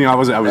that? I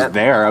was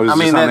there. I was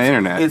just on the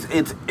internet.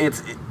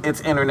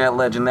 It's internet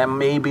legend. That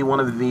may be one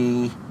of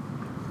the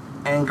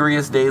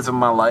angriest days of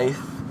my life.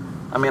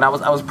 I mean, I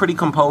was pretty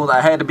composed.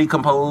 I had to be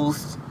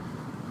composed,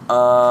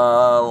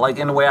 like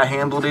in the way I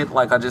handled it.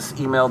 Like I just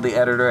emailed the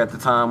editor at the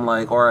time,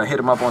 or I hit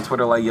him up on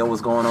Twitter, like, "Yo,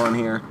 what's going on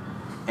here?"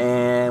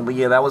 But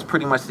yeah, that was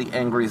pretty much the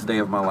angriest day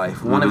of my life.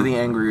 Mm-hmm. One of the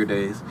angrier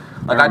days.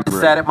 Like I just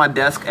sat at my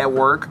desk at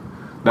work.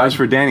 That was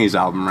for Danny's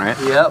album, right?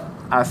 Yep.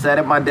 I sat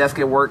at my desk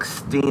at work,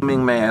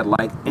 steaming mad,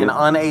 and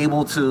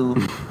unable to,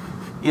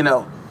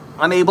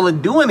 unable to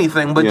do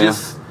anything, but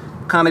just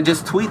kind of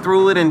just tweet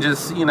through it and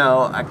just, it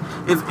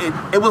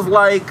was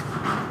like,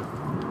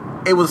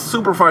 it was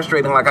super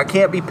frustrating. Like, I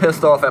can't be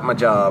pissed off at my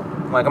job.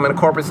 Like, I'm in a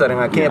corporate setting.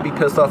 I can't be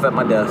pissed off at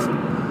my desk.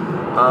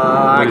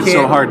 But it's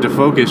so hard to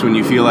focus when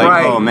you feel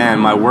like, oh man,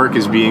 my work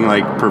is being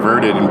like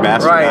perverted and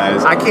bastardized. Right.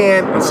 I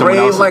can't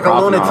rave like a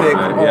lunatic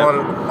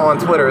on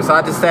Twitter. So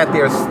I just sat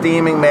there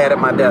steaming mad at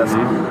my desk.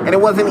 Mm-hmm. And it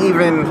wasn't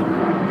even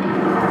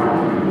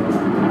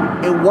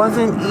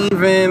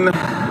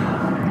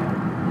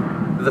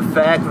the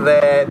fact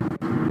that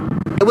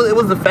it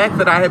was the fact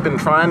that I had been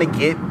trying to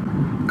get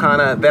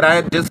that I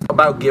had just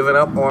about given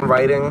up on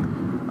writing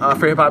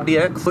for Hip Hop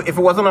DX. So if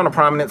it wasn't on a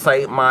prominent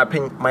site, my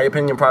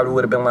opinion probably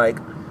would have been like,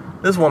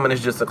 this woman is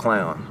just a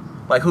clown.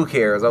 Like, who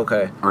cares?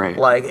 Okay. Right.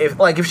 Like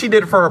if she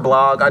did it for her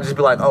blog, I'd just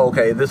be like, oh,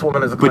 okay, this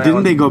woman is a clown. But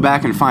didn't they go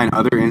back and find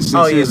other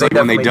instances,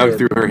 when they dug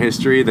through her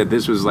history, that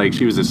this was like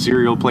she was a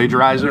serial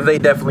plagiarizer? They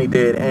definitely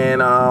did.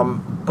 And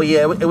but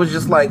yeah, it was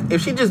just like,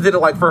 if she just did it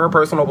like for her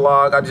personal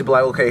blog, I'd just be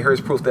like, okay,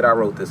 here's proof that I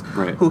wrote this.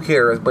 Right. Who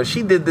cares? But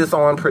she did this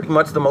on pretty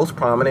much the most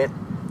prominent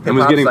and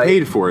was getting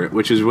paid for it,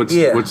 which is what's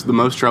the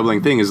most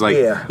troubling thing is like,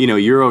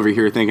 you're over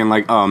here thinking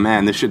like, oh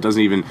man, this shit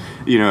doesn't even,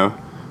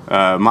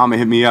 Mama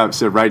hit me up,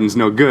 said writing's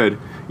no good,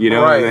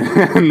 right.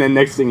 and then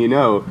next thing you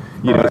know,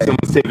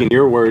 someone's taking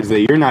your words that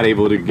you're not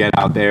able to get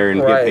out there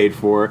and get paid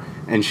for,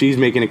 and she's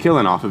making a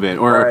killing off of it,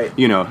 or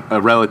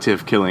a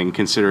relative killing,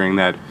 considering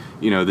that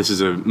this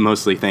is a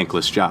mostly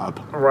thankless job.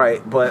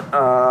 Right, but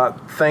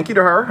thank you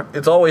to her.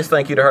 It's always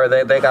thank you to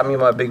her. They got me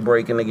my big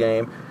break in the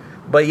game.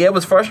 But yeah, it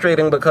was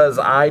frustrating because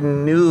I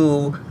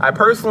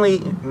personally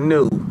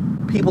knew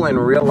people in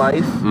real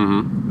life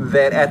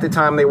that at the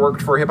time they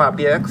worked for Hip Hop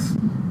DX,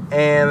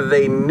 and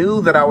they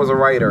knew that I was a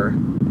writer,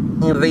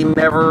 and they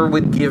never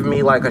would give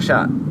me like a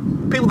shot.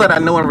 People that I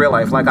know in real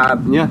life, like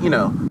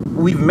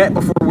we've met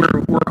before,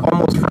 we're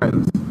almost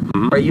friends,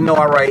 right?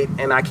 I write,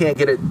 and I can't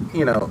get it,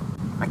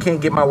 I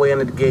can't get my way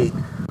into the gate,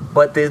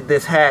 but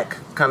this hack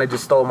kind of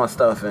just stole my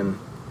stuff, and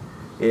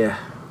yeah.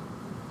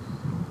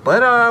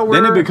 But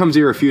then it becomes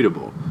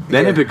irrefutable.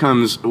 Then it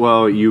becomes,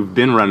 well, you've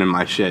been running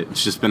my shit.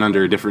 It's just been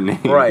under a different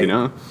name, right.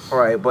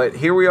 Right, but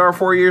here we are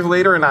 4 years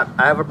later, and I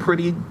have a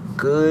pretty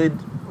good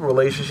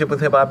relationship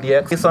with Hip Hop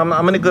DX. So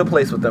I'm in a good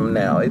place with them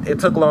now. It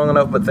took long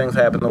enough, but things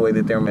happen the way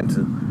that they're meant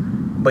to.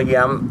 But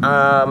yeah,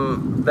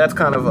 that's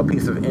kind of a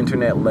piece of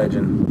internet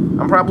legend.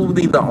 I'm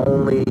probably the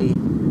only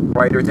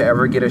writer to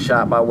ever get a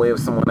shot by way of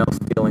someone else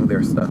stealing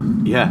their stuff.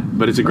 Yeah,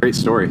 but it's a great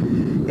story.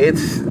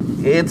 It's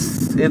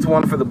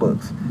one for the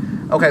books.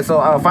 Okay, so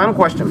final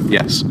question.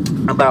 Yes.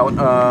 about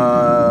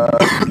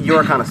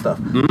your kind of stuff.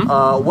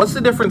 What's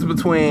the difference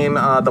between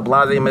the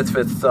Blase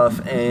Misfits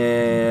stuff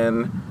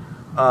and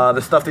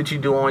the stuff that you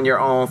do on your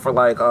own for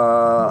like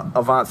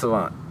Avant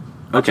Savant?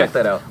 I'll check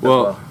that out.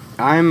 Well,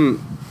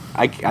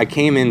 I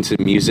came into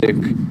music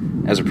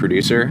as a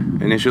producer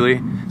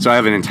initially, so I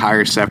have an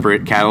entire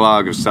separate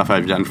catalog of stuff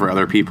I've done for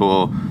other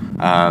people,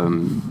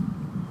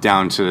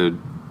 down to,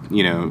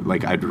 you know,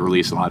 like I'd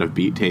release a lot of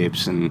beat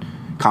tapes and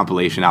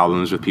compilation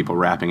albums with people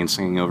rapping and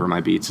singing over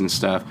my beats and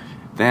stuff.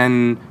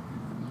 Then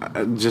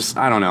I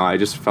don't know, I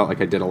just felt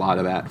like I did a lot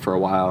of that for a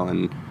while,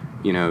 and,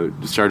 you know,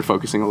 started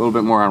focusing a little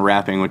bit more on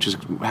rapping, which is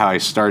how I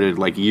started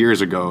like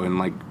years ago in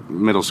like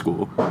middle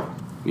school,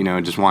 you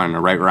know, just wanting to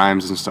write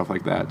rhymes and stuff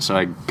like that. So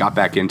I got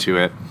back into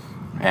it,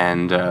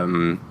 and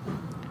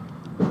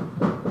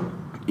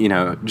you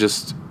know,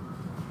 just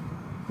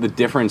the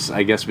difference,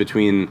 I guess,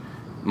 between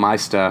my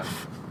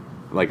stuff,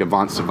 like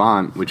Avant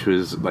Savant, which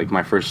was like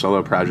my first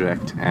solo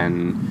project,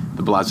 and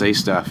the Blase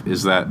stuff,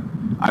 is that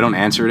I don't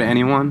answer to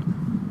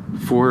anyone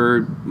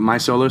for my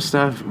solo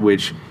stuff,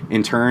 which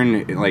in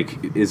turn,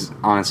 like, is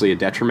honestly a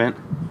detriment.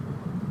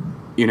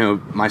 You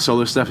know, my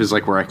solo stuff is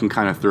like where I can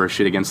kind of throw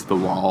shit against the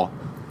wall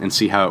and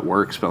see how it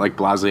works, but like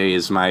Blase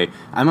is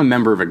I'm a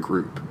member of a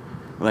group.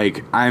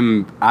 Like,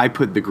 I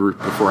put the group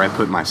before I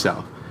put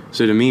myself.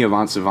 So to me,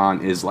 Avant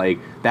Savant is like,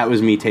 that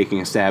was me taking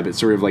a stab at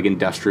sort of like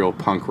industrial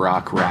punk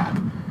rock rap.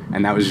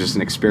 And that was just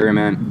an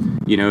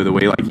experiment, you know, the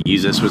way like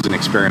Yeezus was an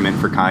experiment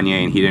for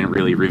Kanye, and he didn't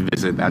really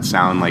revisit that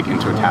sound like in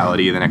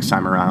totality the next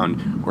time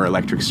around, or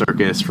Electric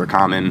Circus for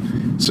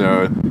Common.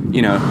 So,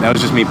 you know, that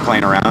was just me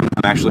playing around.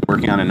 I'm actually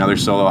working on another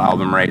solo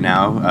album right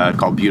now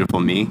called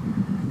Beautiful Me,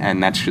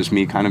 and that's just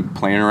me kind of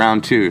playing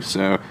around too.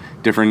 So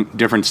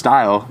different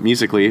style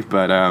musically,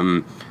 but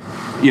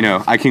you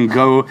know, I can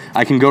go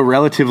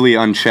relatively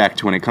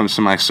unchecked when it comes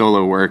to my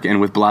solo work. And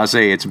with Blase,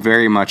 it's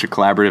very much a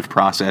collaborative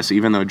process,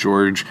 even though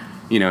George,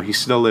 you know, he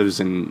still lives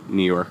in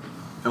New York.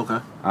 Okay.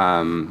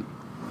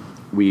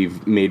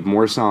 We've made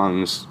more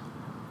songs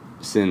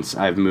since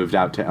I've moved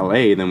out to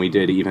LA than we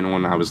did even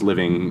when I was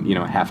living, you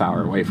know, a half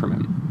hour away from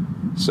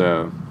him.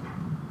 So,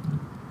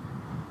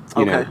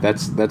 you know,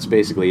 that's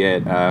basically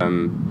it.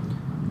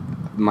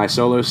 My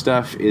solo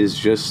stuff is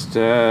just,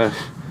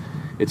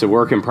 it's a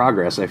work in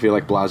progress. I feel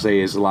like Blase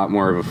is a lot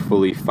more of a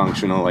fully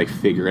functional, like,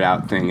 figure it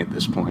out thing at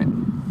this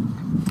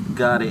point.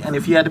 Got it. And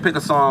if you had to pick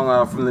a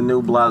song from the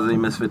new Blase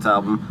Misfits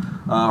album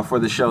for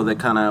the show that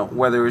kind of,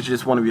 whether it's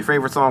just one of your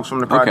favorite songs from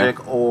the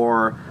project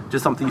or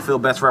just something you feel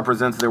best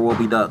represents There Will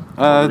Be Duck,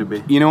 what would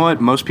it be? You know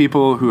what? Most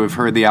people who have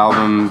heard the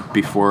album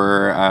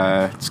before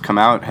it's come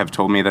out have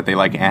told me that they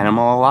like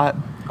Animal a lot.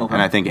 Okay.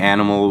 And I think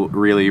Animal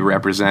really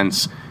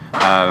represents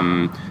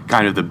kind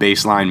of the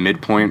baseline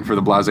midpoint for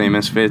the Blase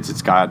Misfits.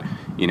 It's got,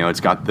 you know, it's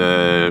got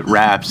the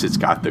raps, it's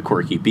got the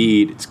quirky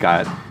beat, it's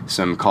got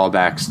some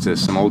callbacks to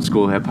some old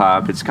school hip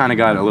hop. It's kind of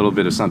got a little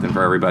bit of something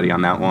for everybody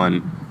on that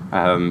one.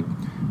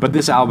 But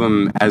this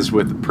album, as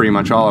with pretty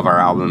much all of our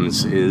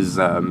albums, is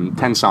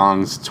 10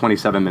 songs,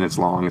 27 minutes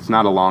long. It's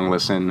not a long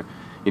listen.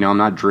 You know, I'm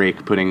not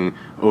Drake putting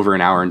over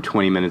an hour and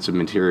 20 minutes of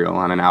material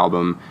on an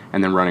album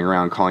and then running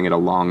around calling it a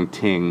long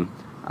ting.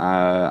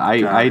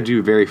 I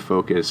do very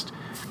focused.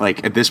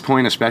 Like, at this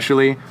point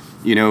especially,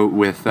 you know,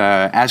 with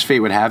As Fate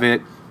Would Have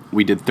It,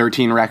 we did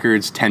 13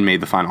 records, 10 made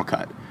the final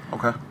cut.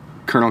 Okay.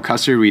 Colonel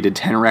Custard, we did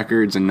 10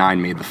 records, and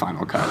 9 made the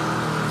final cut.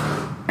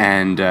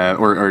 And,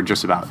 or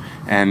just about.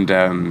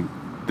 And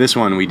this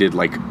one we did,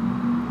 like,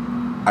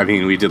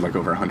 we did, like,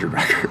 over 100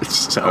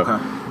 records. So,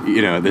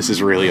 you know, this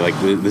is really, like,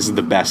 this is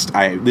the best.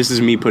 This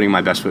is me putting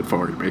my best foot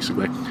forward,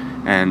 basically.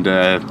 And,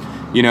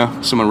 you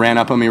know, someone ran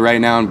up on me right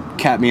now and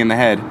capped me in the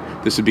head.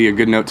 This would be a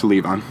good note to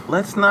leave on.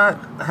 Let's not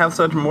have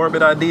such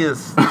morbid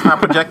ideas. Let's not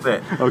project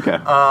that. Okay.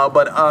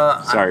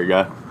 Sorry,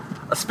 guy.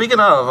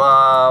 Speaking of,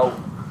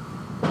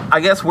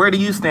 I guess, where do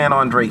you stand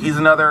on Drake? He's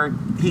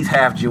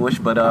half Jewish,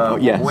 but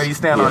yes. Where do you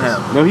stand on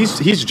him? No,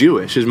 he's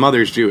Jewish. His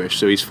mother's Jewish,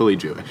 so he's fully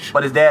Jewish.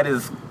 But his dad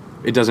is...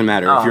 It doesn't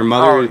matter. If your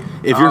mother...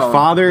 if your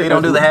father... They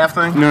don't do the half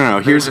thing?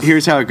 No.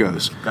 Here's how it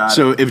goes.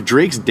 So if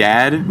Drake's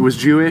dad was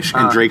Jewish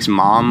and Drake's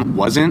mom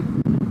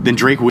wasn't, then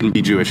Drake wouldn't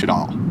be Jewish at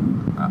all.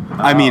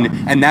 I mean,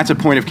 and that's a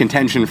point of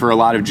contention for a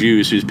lot of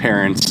Jews whose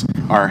parents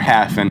are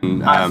half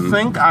and... I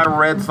think I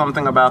read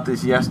something about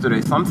this yesterday.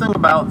 Something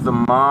about the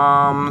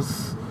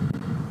moms...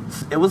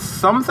 It was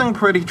something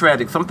pretty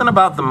tragic. Something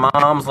about the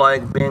moms,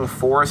 like, being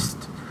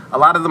forced... A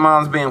lot of the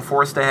moms being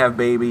forced to have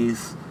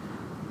babies,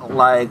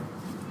 like,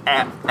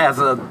 as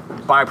a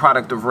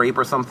byproduct of rape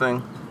or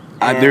something.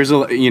 There's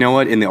a... You know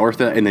what? In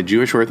the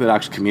Jewish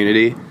Orthodox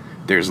community...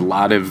 There's a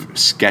lot of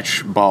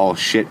sketchball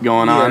shit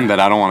going on that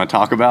I don't want to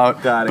talk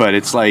about. Got it. But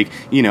it's like,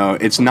 you know,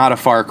 it's not a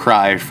far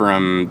cry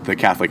from the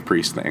Catholic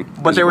priest thing.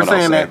 But they were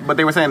saying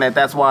that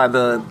that's why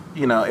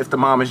if the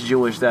mom is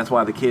Jewish, that's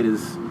why the kid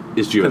is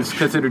Jewish.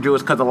 Considered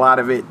Jewish, because a lot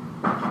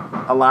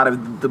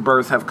of the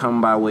births have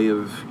come by way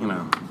of, you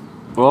know,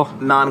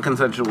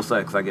 non-consensual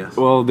sex, I guess.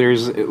 Well,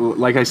 there's,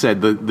 like I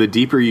said, the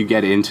deeper you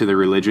get into the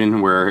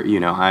religion, where, you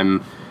know,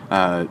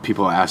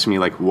 people ask me,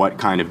 like, what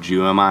kind of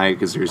Jew am I?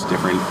 Because there's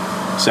different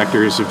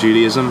sectors of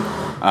Judaism.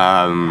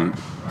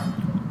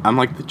 I'm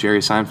like the Jerry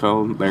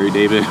Seinfeld, Larry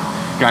David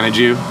kind of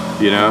Jew,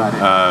 you know.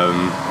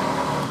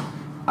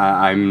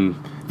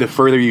 I'm the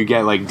further you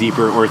get, like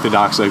deeper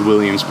Orthodox, like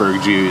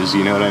Williamsburg Jews,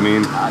 you know what I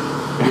mean?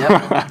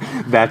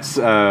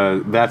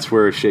 Yep. That's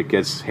where shit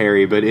gets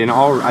hairy. But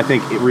I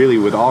think really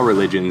with all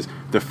religions,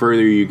 the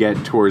further you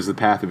get towards the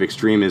path of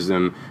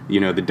extremism, you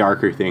know, the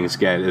darker things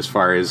get as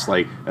far as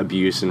like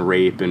abuse and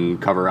rape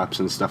and cover-ups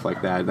and stuff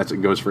like that.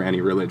 It goes for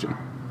any religion.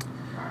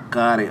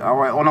 Got it. All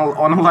right. On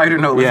a lighter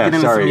note, let's get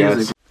into some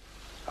music. Yes.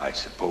 I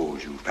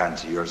suppose you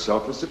fancy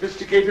yourself a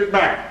sophisticated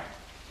man.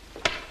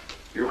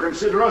 You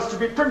consider us to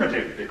be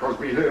primitive because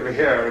we live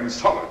here in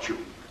solitude,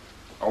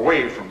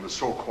 away from the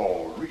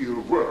so-called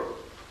real world.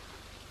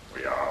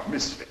 We are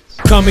misfits.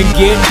 Come and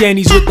get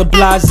Denny's with the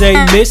blase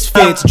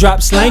misfits.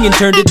 Drop slang and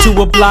turned it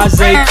to a blase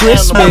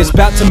Christmas.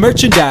 About to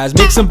merchandise,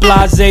 make some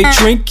blase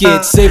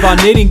trinkets. Save our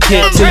knitting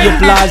kit to your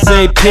blase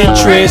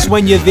Pinterest.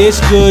 When you're this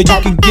good,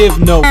 you can give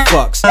no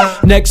fucks.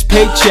 Next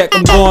paycheck,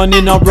 I'm going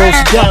in on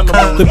roast duck.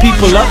 The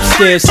people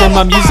upstairs say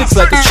my music's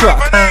like a truck.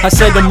 I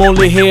said I'm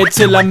only here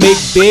till I make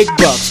big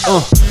bucks.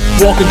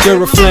 Walking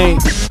Duraflame,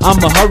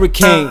 I'm a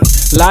hurricane.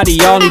 Lot of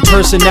y'all need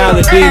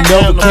personality,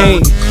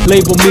 Novocaine.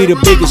 Label me the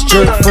biggest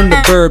jerk from the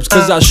burbs,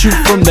 cause I shoot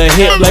from the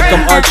hip like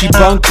I'm Archie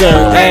Bunker.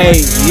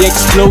 Ayy,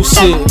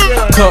 explosive,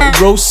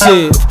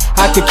 corrosive.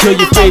 I could kill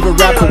your favorite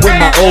rapper with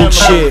my old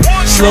shit.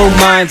 Slow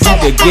minds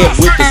either get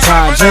with the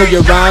times. Heard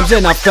your rhymes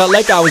and I felt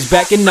like I was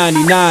back in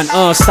 99.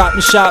 Stop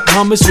and shop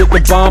hummus with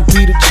the bomb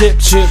Peter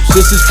chips.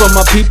 This is for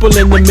my people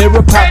in the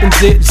mirror popping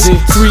zips.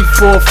 3,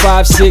 4,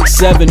 5, 6,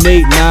 7,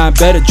 8, 9.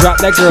 Better drop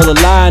that girl a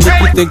line if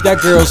you think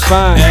that girl's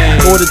fine.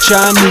 Order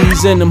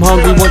Chinese and I'm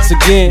hungry once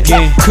again.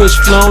 Kush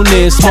flown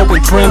in,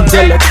 smoking creme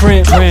de la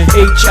creme.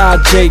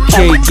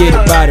 H-I-J-K, get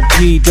it by the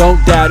P. Don't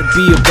doubt it,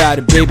 be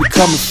about it, baby.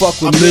 Come and fuck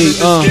with me.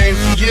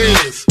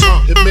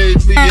 It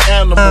made me an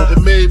animal. It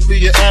made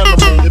me an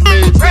animal. It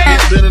made me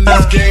been in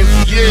this game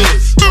for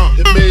years.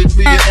 It made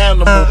me an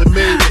animal. It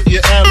made me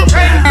an animal.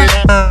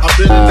 I've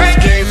been in this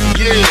game for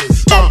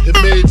years. It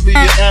made me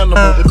an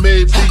animal. It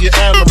made me an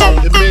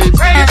animal. It made me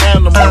an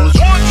animal. 1, 2,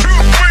 3,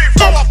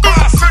 4,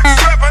 5, 6,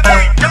 7,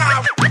 8,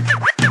 9.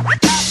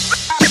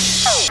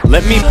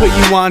 Let me put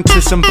you on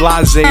to some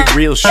blase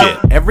real shit.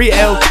 Every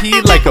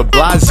LP like a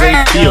blase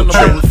field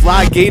trip.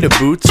 Fly gator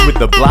boots with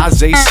the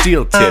blase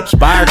steel tips.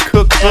 Buy a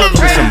cookbook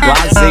with some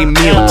blase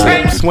meal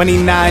tips.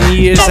 29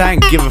 years, I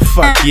ain't give a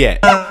fuck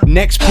yet.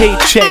 Next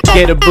paycheck,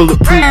 get a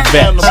bulletproof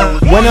vest.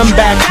 When I'm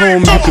back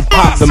home, you can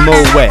pop the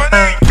Moet.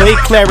 Play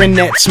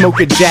clarinet, smoke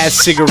a jazz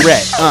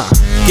cigarette.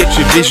 Get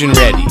your vision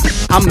ready.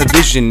 I'm the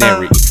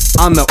visionary.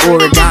 On the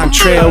Oregon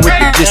Trail with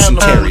the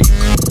dysentery.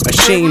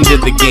 Ashamed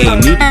of the game,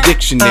 need a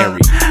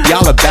dictionary.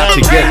 Y'all about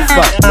to get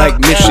fucked like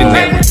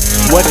missionary.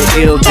 What an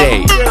ill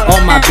day,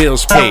 all my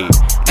bills paid.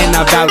 And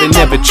I vow to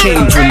never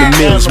change when the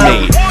mill's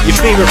made. Your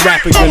favorite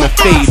rapper gonna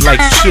fade like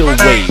chill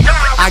wave.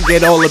 I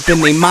get all up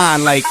in they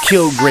mind like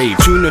Kilgrave.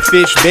 Tuna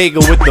fish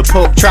bagel with the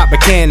Pope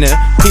Tropicana.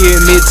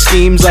 Pyramid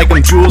schemes like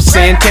I'm Jules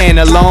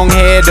Santana. Long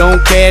hair, don't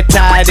care,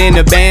 tied in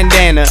a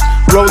bandana.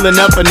 Rolling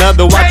up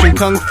another, watching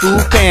Kung Fu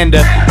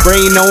Panda.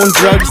 Brain on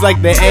drugs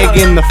like the egg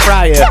in the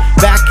fryer.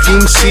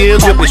 Vacuum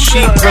sealed with the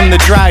sheet from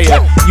the dryer.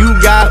 You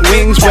got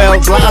wings, well,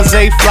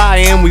 blase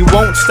flying. We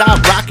won't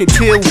stop rocking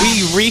till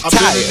we retire.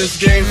 I've been in this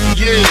game for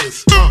years.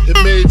 It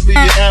made me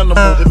an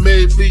animal. It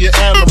made me an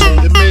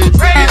animal. It made me.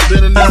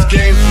 Been in this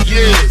game for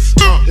years.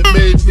 It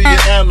made me an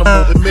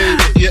animal. It made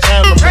me an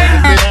animal.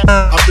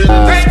 I've been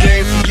in this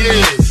game for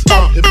years.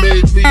 It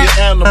made me an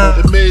animal.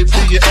 It made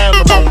me an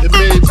animal. It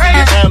made me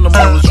an animal.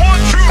 1, 2,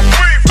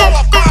 3, 4,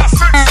 5, 6,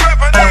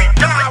 7, 8,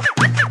 9.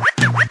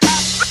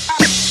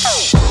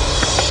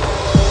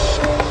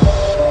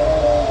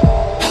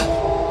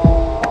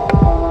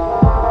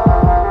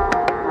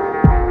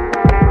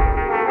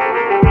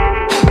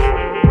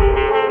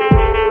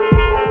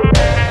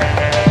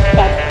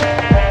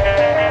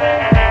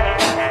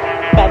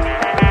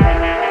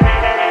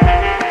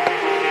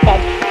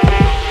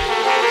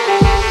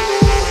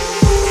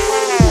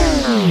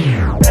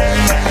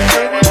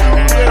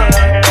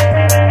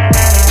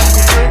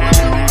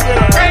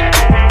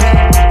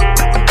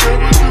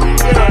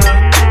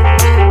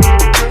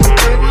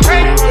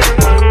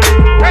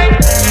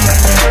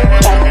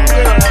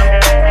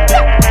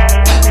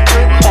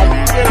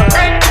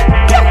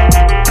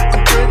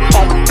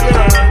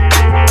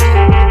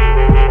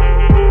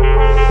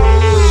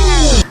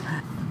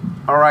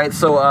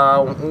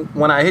 So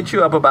when I hit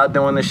you up about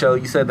doing the show,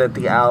 you said that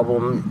the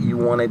album you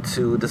wanted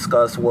to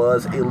discuss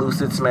was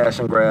Elucid Smash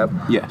and Grab.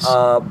 Yes.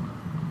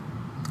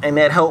 And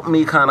that helped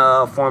me kind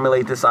of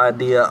formulate this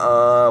idea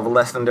of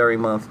Legendary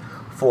Month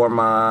for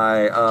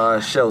my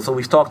show. So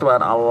we've talked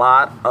about a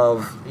lot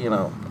of,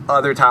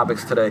 other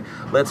topics today.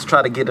 Let's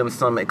try to get in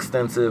some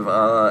extensive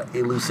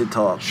Elucid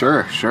talk.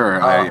 Sure.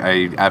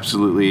 I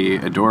absolutely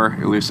adore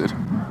Elucid.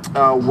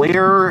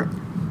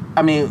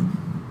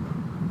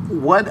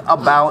 What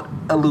about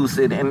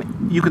Elucid,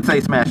 and you could say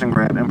Smash and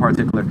Grab in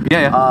particular?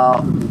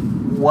 Yeah.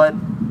 What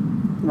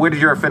where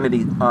did your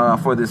affinity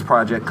for this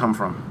project come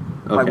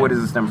from? Like, where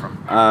does it stem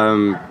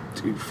from?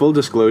 Full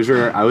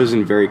disclosure, I was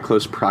in very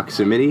close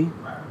proximity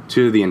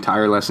to the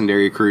entire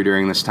Legendary crew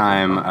during this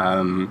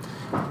time.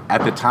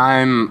 At the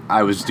time,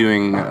 I was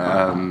doing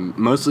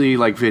mostly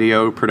like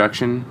video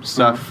production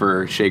stuff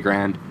for Shea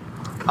Grand.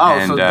 Oh,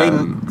 and,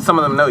 so some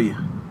of them know you.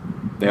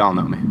 They all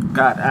know me.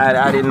 God,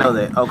 I didn't know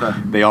that. Okay.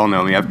 They all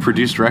know me. I've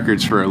produced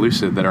records for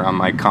Elucid that are on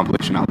my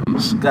compilation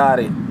albums. Got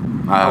it.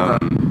 Okay.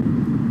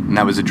 And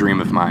that was a dream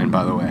of mine,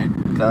 by the way.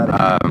 Got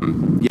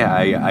it. Yeah,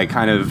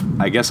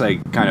 I guess I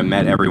kind of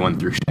met everyone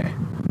through Shea.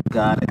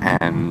 Got it.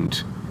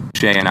 And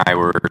Shea and I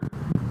were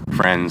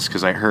friends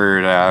because I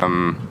heard,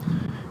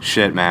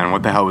 shit, man,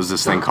 what the hell was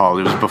this thing called?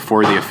 It was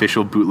before the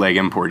official Bootleg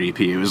Import EP.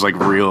 It was like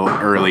real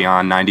early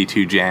on.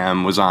 92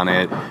 Jam was on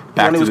it.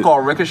 When it was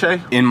called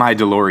Ricochet? In My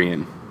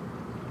DeLorean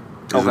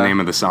is the name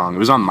of the song. It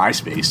was on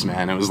MySpace,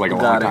 man. It was like a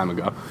long time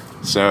ago.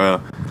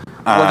 So...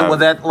 was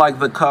that like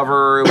the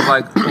cover? It was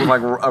like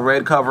a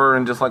red cover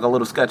and just like a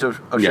little sketch of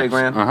Shea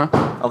Grand? Uh-huh.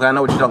 Okay, I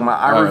know what you're talking about.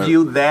 I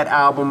reviewed that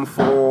album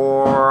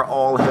for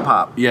All Hip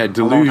Hop. Yeah,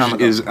 Deluge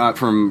is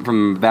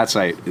from that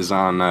site is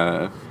on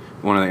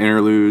one of the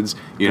interludes.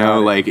 You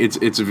know, like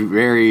it's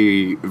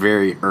very,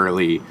 very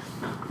early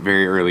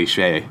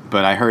Shea.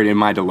 But I heard In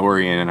My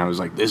DeLorean and I was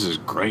like, this is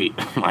great.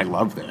 I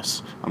love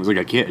this. I was like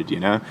a kid, you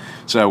know?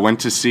 So I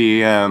went to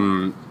see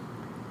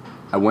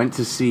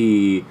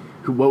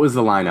what was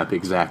the lineup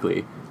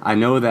exactly? I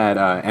know that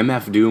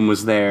MF Doom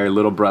was there,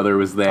 Little Brother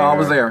was there. Oh, I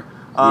was there.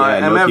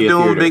 MF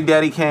Doom, Theater. Big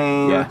Daddy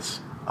Kane. Yes.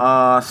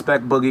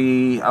 Spec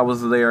Boogie, I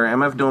was there.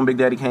 MF Doom, Big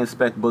Daddy Kane,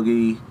 Spec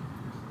Boogie.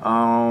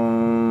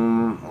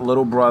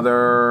 Little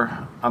Brother.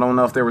 I don't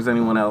know if there was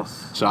anyone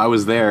else. So I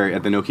was there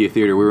at the Nokia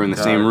Theater. We were in the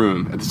same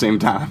room at the same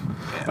time.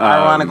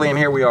 Ironically, and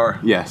here we are.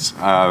 Yes.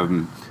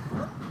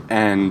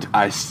 And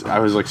I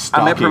was like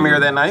stalking. I met Premier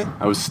that night.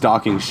 I was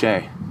stalking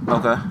Shea.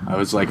 Okay. I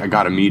was like, I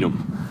gotta meet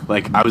him.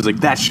 Like, I was like,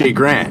 that's Shea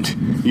Grand,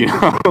 you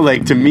know?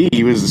 Like, to me,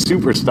 he was a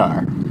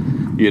superstar,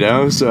 you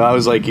know? So I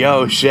was like,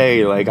 yo,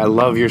 Shea, like, I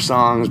love your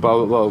songs, blah,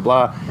 blah, blah,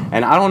 blah.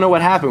 And I don't know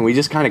what happened. We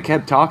just kind of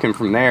kept talking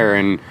from there.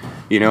 And,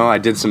 you know, I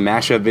did some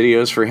mashup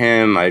videos for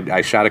him.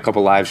 I shot a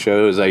couple live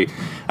shows. I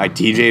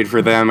DJ'd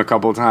for them a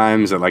couple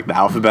times at, like, the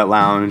Alphabet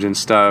Lounge and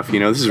stuff. You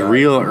know, this is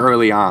real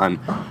early on,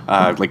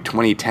 like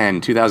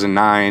 2010,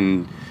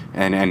 2009,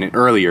 and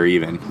earlier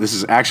even. This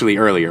is actually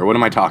earlier. What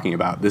am I talking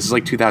about? This is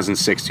like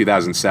 2006,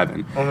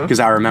 2007. Because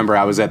I remember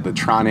I was at the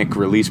Tronic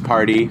release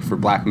party for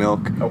Black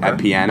Milk at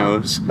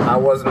Pianos. I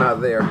was not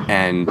there.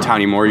 And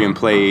Tony Morgan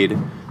played.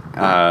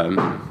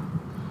 And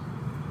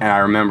I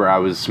remember I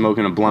was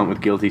smoking a blunt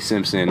with Guilty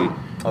Simpson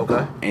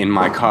in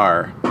my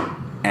car.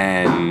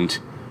 And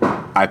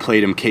I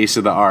played him Case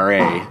of the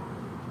R.A.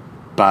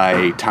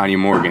 by Tony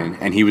Morgan.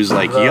 And he was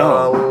like,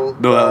 yo,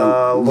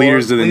 the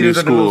Leaders of the New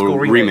School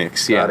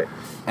remix. Yeah.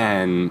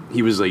 And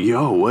he was like,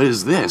 yo, what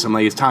is this? I'm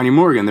like, it's Tony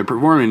Morgan. They're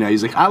performing now.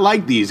 He's like, I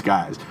like these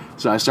guys.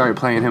 So I started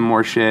playing him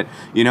more shit.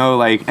 You know,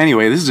 like,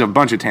 anyway, this is a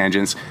bunch of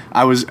tangents.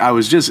 I was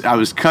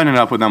cutting it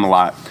up with them a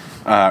lot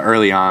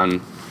early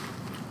on.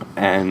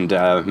 And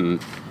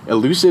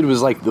Elucid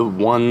was, like, the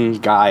one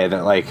guy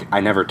that, like, I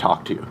never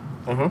talked to.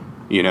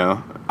 You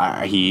know?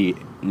 He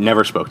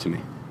never spoke to me.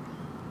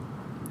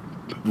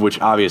 Which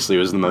obviously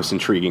was the most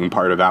intriguing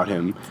part about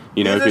him.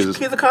 You know, he's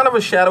a kind of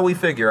a shadowy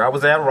figure. I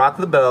was at Rock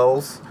the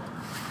Bells.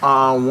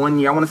 1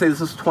 year, I want to say this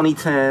was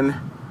 2010,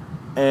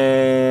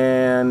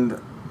 and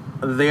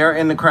there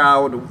in the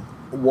crowd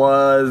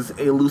was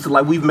Elucid.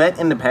 Like, we've met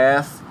in the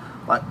past,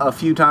 like, a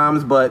few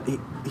times, but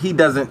he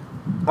doesn't,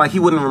 like, he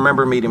wouldn't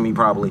remember meeting me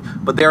probably.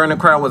 But there in the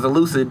crowd was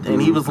Elucid,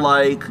 and he was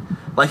like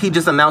he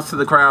just announced to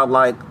the crowd,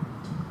 like,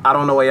 I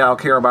don't know why y'all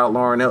care about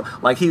Lauryn Hill.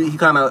 Like, he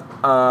kind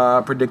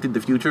of predicted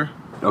the future.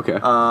 Okay.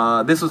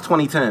 This was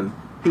 2010.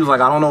 He was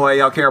like, I don't know why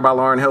y'all care about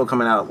Lauryn Hill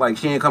coming out. Like,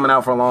 she ain't coming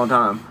out for a long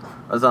time.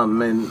 Or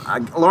something.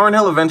 And Lauryn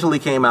Hill eventually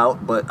came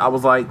out, but I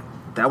was like,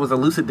 that was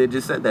Elucid that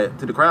just said that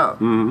to the crowd.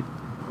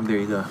 There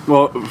you go.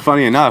 Well,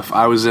 funny enough,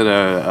 I was at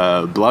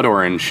a Blood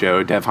Orange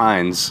show, Dev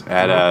Hynes,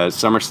 at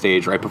Summer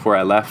Stage right before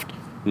I left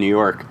New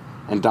York,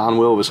 and Don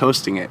Will was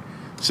hosting it.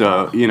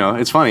 So, you know,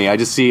 it's funny. I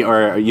just see,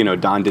 or, you know,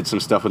 Don did some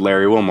stuff with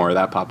Larry Wilmore.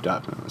 That popped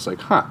up. And I was like,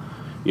 huh.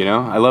 You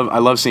know, I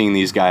love seeing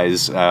these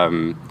guys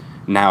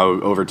now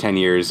over 10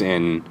 years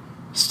in,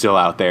 still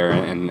out there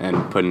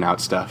and putting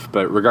out stuff.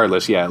 But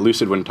regardless, yeah,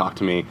 Lucid wouldn't talk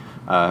to me.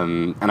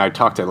 And I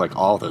talked to, like,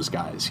 all those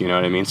guys, you know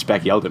what I mean?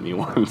 Spec yelled at me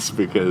once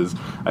because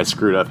I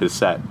screwed up his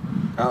set.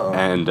 Uh-oh.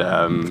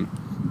 And,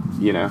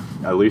 you know,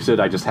 Lucid,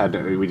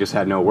 we just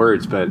had no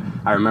words. But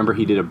I remember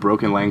he did a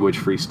Broken Language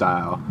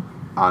freestyle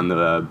on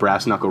the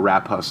Brass Knuckle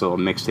Rap Hustle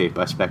mixtape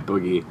by Spec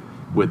Boogie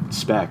with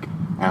Spec.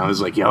 And I was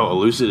like, yo,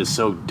 Elucid is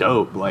so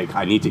dope. Like,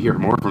 I need to hear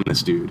more from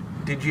this dude.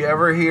 Did you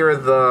ever hear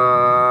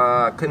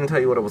I couldn't tell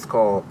you what it was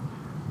called.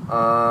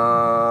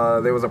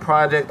 There was a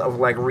project of,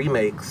 like,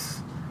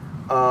 remakes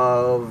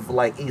of,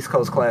 like, East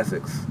Coast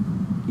classics.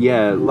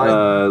 Yeah, like,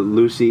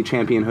 Lucy,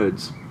 Champion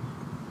Hoods.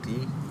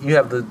 You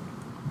have the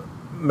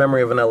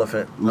memory of an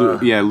elephant.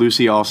 Yeah,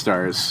 Lucy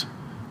All-Stars.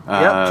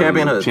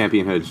 Champion Hoods.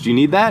 Champion Hoods. Do you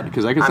need that?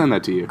 Because I can send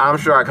that to you. I'm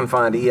sure I can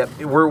find it.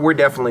 Yep, we're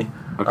definitely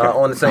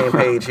on the same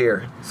page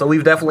here. So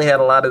we've definitely had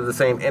a lot of the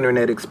same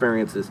internet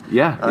experiences.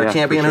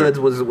 Champion Hoods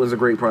was a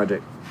great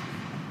project.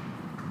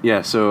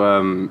 Yeah,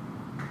 so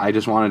I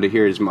just wanted to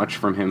hear as much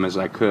from him as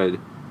I could,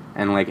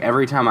 and like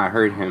every time I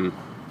heard him,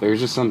 there's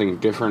just something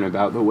different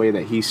about the way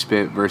that he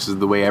spit versus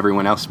the way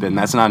everyone else spit, and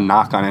that's not a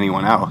knock on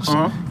anyone else.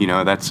 You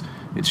know,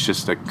 it's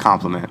just a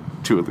compliment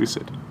to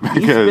Elucid.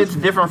 He spits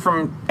different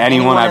from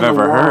anyone I've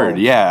ever heard.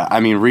 Yeah, I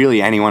mean,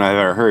 really anyone I've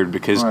ever heard,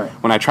 because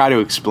when I try to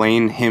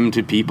explain him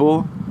to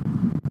people,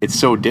 it's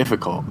so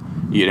difficult,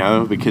 you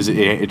know, because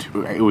it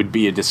would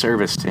be a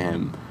disservice to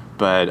him.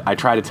 But I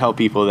try to tell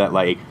people that,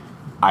 like,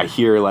 I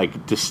hear,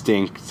 like,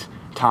 distinct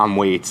Tom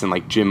Waits and,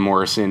 like, Jim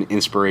Morrison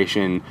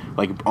inspiration,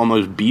 like,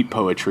 almost beat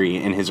poetry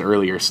in his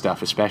earlier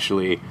stuff,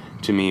 especially,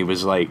 to me,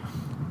 was, like,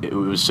 it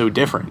was so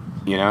different,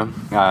 you know?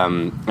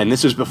 And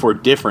this was before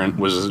different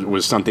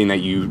was something that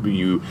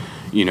you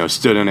know,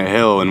 stood on a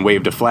hill and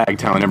waved a flag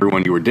telling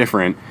everyone you were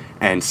different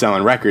and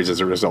selling records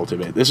as a result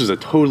of it. This was a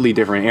totally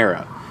different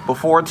era.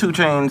 Before 2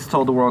 Chainz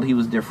told the world he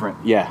was different.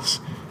 Yes.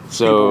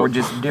 So people were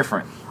just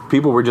different.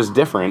 People were just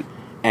different.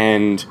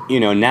 And, you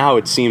know, now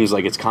it seems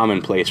like it's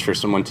commonplace for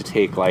someone to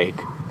take, like,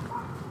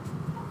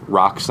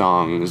 rock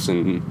songs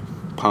and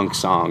punk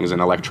songs and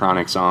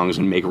electronic songs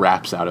and make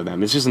raps out of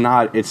them. It's just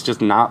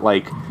not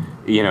like,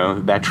 you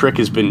know, that trick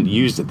has been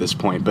used at this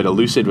point. But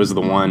Elucid was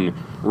the one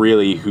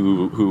really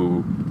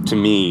who to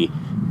me,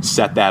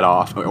 set that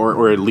off,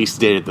 or at least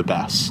did it the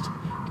best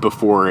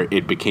before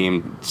it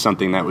became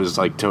something that was,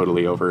 like,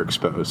 totally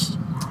overexposed.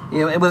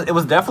 Yeah, it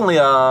was definitely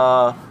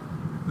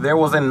there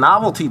was a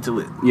novelty to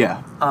it.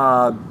 Yeah.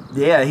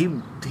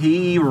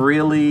 He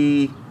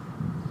really,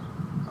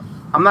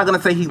 I'm not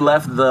gonna say he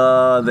left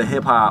the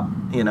hip hop,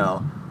 you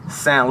know,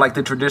 sound, like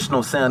the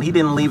traditional sound. He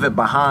didn't leave it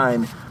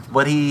behind,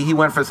 but he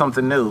went for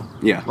something new.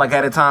 Yeah. Like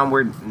at a time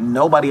where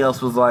nobody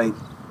else was, like,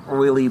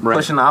 really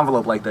pushing the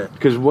envelope like that.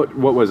 Because what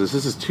was this?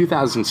 This is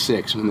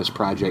 2006 when this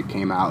project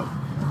came out.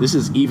 This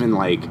is even,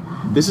 like,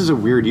 this is a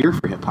weird year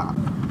for hip hop,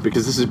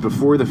 because this is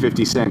before the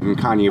 50 Cent and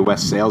Kanye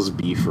West sales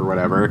beef or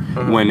whatever,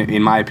 when,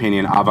 in my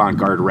opinion,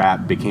 avant-garde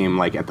rap became,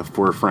 like, at the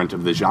forefront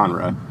of the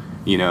genre.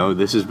 You know,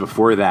 this is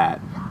before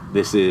that.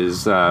 This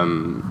is,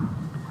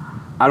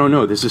 I don't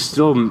know, this is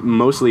still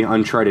mostly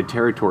uncharted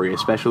territory,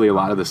 especially a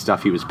lot of the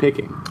stuff he was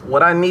picking.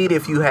 What I need,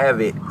 if you have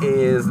it,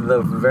 is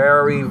the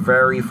very,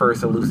 very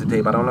first Elucid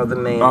tape. I don't know the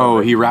name. Oh,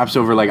 he raps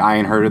over, like, I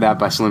Ain't Heard of That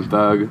by Slim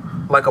Thug.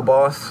 Like a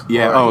Boss?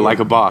 Yeah, Like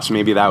a Boss.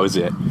 Maybe that was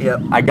it.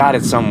 Yep. I got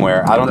it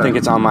somewhere. I don't think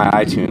it's on my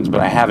iTunes, but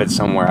I have it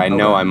somewhere. I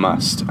know I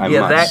must. I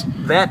must.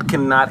 That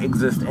cannot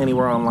exist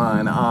anywhere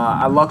online.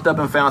 I looked up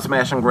and found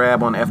Smash and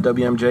Grab on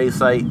FWMJ's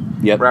site.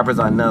 Yep. Rappers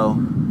I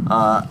know.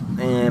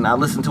 And I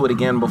listened to it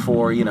again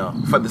before, you know,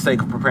 for the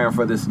sake of preparing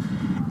for this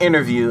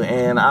interview,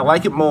 and I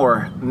like it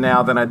more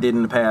now than I did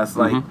in the past.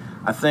 Like,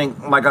 I think,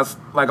 like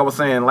I was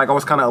saying, like I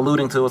was kind of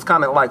alluding to, it's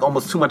kind of like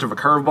almost too much of a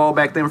curveball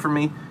back then for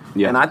me.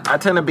 Yeah. And I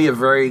tend to be a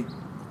very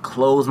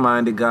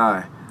closed-minded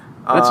guy.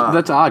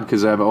 That's odd,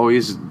 because I've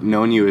always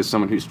known you as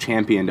someone who's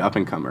championed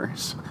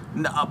up-and-comers.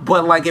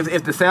 But, like,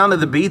 if the sound of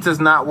the beats is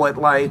not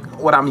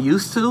what I'm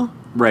used to,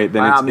 right?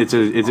 Then it's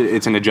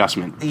an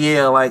adjustment.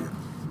 Yeah, like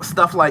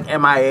stuff like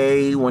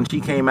MIA when she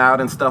came out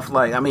and stuff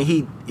like. I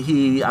mean,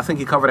 I think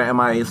he covered an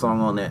MIA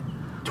song on that.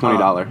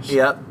 $20.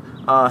 Yep.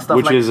 Stuff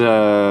which like, is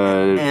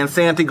and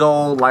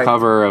Santigold, like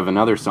cover of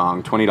another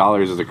song.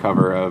 $20 is a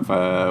cover of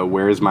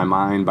 "Where Is My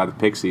Mind" by the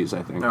Pixies,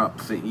 I think. Oh,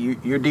 see,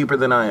 you're deeper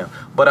than I am.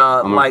 But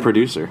I'm a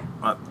producer.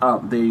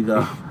 There you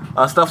go.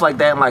 Stuff like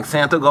that, and like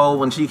Santigold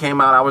when she came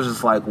out, I was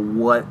just like,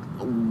 what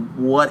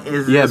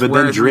is this? Yeah, but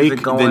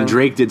then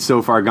Drake did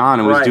So Far Gone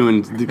and was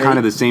doing kind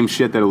of the same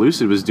shit that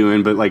Elucid was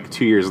doing, but like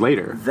 2 years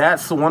later.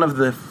 That's one of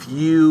the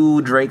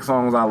few Drake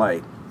songs I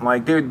like.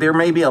 Like there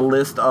may be a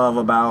list of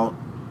about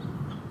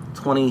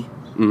 20.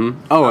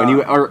 Mm-hmm. Oh,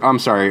 and I'm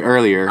sorry.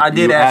 Earlier, I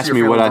did you ask asked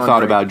me what I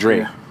thought about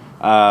Drake.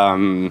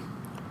 Yeah.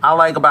 I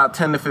like about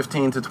 10 to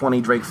 15 to 20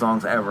 Drake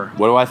songs ever.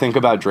 What do I think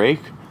about Drake?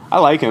 I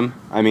like him.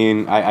 I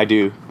mean, I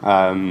do.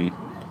 I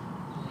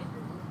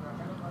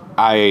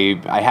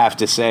have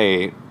to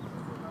say,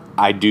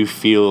 I do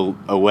feel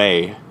a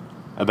way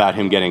about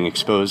him getting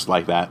exposed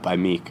like that by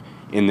Meek,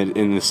 in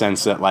the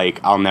sense that, like,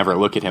 I'll never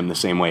look at him the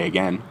same way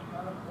again.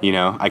 You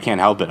know, I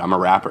can't help it. I'm a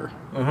rapper.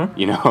 Mm-hmm.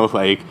 You know,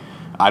 like,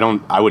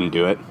 I wouldn't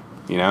do it.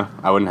 You know,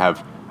 I wouldn't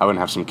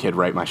have some kid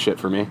write my shit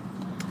for me.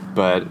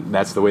 But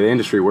that's the way the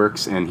industry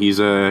works, and he's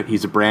a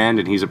brand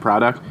and he's a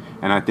product,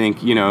 and I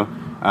think, you know,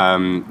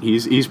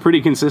 he's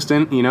pretty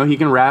consistent. You know, he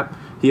can rap.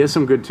 He has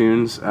some good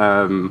tunes.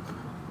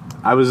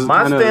 I was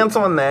my stance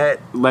on that.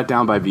 Let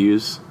down by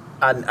Views.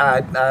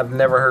 I've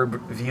never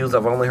heard Views.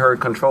 I've only heard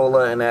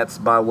Controller, and that's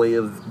by way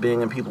of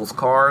being in people's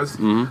cars.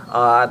 Mm-hmm.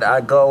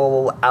 I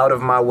go out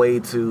of my way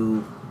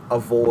to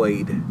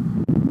avoid.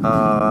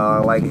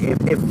 Like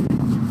if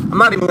I'm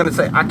not even gonna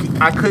say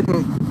I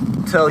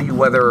couldn't tell you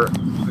whether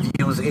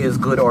Views is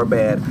good or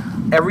bad.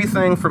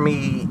 Everything for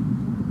me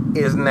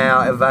is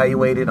now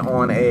evaluated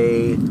on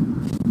a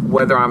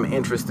whether I'm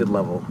interested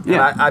level.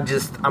 Yeah.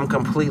 And I'm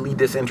completely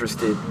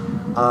disinterested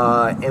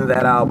in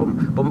that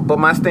album. But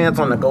my stance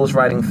on the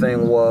ghostwriting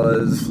thing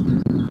was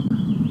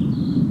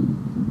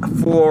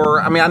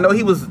I know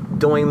he was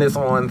doing this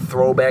on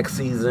Throwback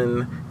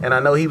Season, and I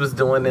know he was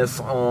doing this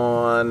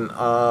on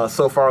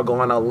So Far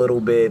Gone a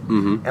little bit,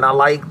 and I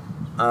like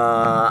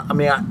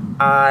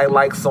I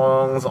like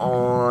songs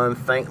on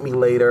Thank Me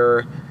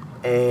Later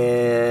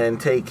and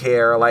Take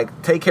Care.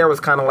 Like, Take Care was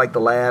kind of like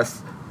the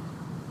last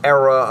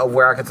era of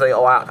where I could say,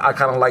 I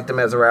kind of liked him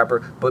as a rapper.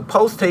 But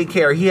post Take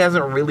Care, he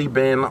hasn't really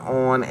been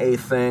on a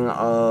thing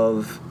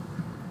of,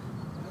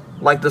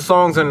 like, the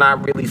songs are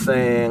not really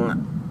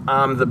saying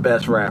I'm the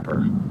best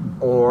rapper,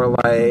 or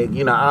like,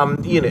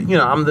 I'm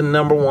the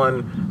number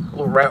one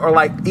rapper, or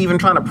like even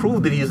trying to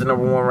prove that he's the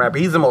number one rapper.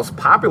 He's the most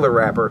popular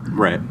rapper,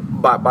 right,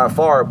 by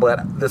far.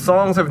 But the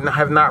songs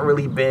have not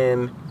really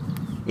been,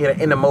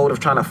 in the mode of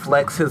trying to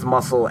flex his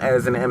muscle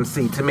as an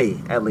MC, to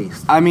me at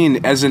least. I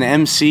mean, as an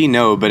MC,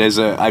 no, but as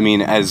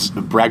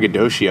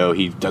braggadocio,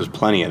 he does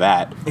plenty of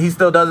that. He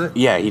still does it?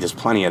 Yeah, he does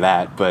plenty of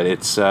that, but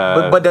it's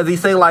but does he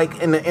say, like,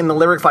 in the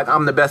lyrics, like,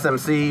 I'm the best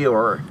MC,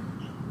 or?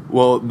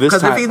 Well,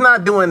 because if he's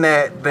not doing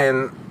that,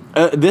 then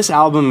this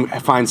album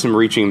finds him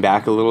reaching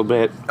back a little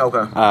bit.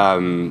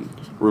 Okay.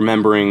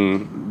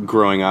 Remembering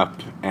growing up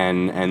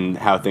and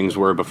how things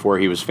were before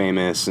he was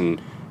famous,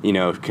 and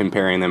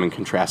comparing them and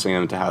contrasting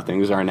them to how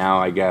things are now,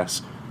 I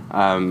guess.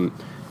 You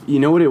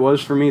know what it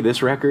was for me?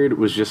 This record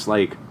was just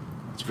like,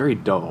 it's very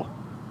dull,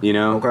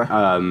 Okay.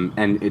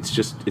 And it's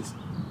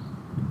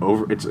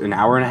an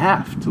hour and a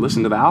half to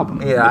listen to the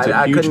album. Yeah, it's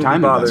a huge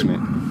time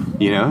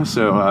investment.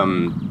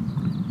 So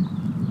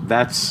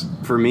that's,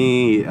 for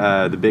me,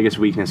 the biggest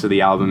weakness of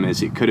the album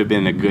is it could have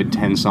been a good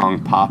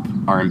 10-song pop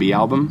R&B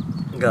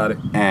album. Got it.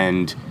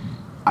 And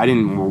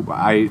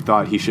I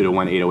thought he should have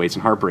went 808s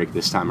and Heartbreak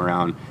this time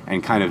around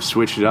and kind of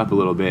switched it up a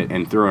little bit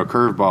and throw a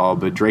curveball,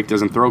 but Drake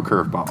doesn't throw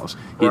curveballs.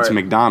 It's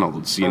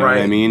McDonald's, you know what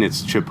I mean?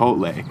 It's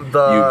Chipotle.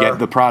 You get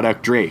the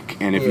product Drake,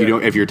 and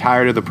if you're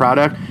tired of the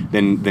product,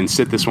 then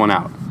sit this one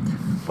out.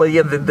 Well,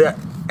 yeah,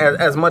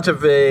 as much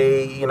of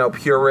a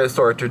purist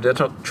or a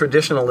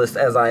traditionalist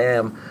as I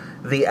am,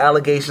 the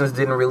allegations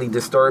didn't really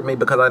disturb me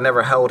because I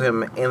never held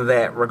him in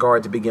that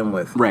regard to begin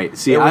with. Right.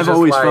 See, I've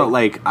always felt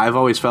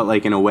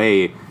like in a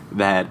way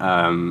that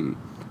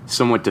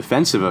somewhat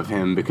defensive of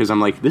him, because I'm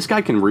like, this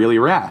guy can really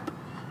rap.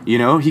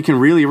 He can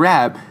really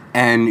rap,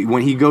 and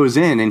when he goes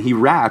in and he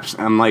raps,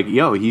 I'm like,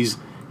 yo, he's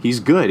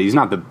good. He's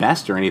not the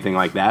best or anything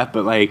like that,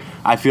 but like,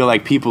 I feel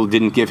like people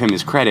didn't give him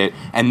his credit,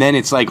 and then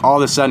it's like all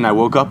of a sudden I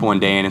woke up one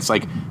day and it's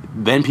like,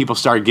 then people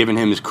started giving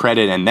him his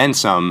credit and then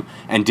some,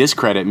 and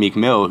discredit Meek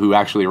Mill, who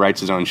actually writes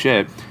his own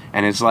shit.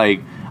 And it's like,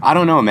 I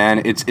don't know,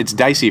 man. It's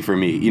dicey for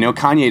me.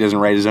 Kanye doesn't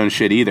write his own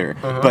shit either.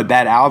 But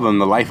that album,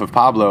 The Life of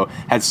Pablo,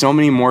 had so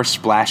many more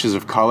splashes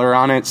of color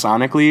on it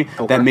sonically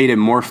that made it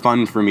more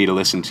fun for me to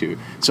listen to.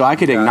 So I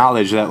could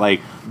acknowledge that,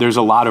 like, there's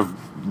a lot of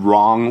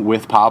wrong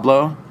with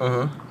Pablo,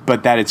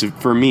 but that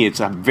for me,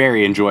 it's a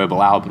very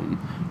enjoyable album.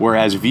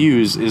 Whereas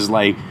Views is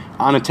like,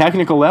 on a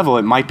technical level,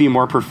 it might be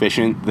more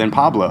proficient than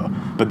Pablo,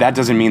 but that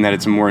doesn't mean that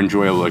it's a more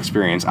enjoyable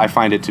experience. I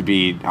find it to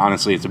be,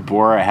 honestly, it's a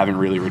bore. I haven't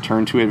really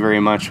returned to it very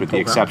much, with the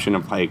exception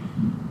of like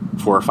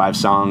 4 or 5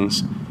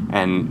 songs.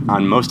 And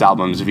on most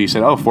albums, if you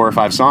said, 4 or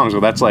 5 songs, well,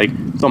 that's like,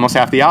 it's almost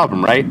half the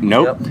album, right?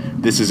 Nope.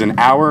 This is an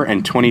hour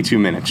and 22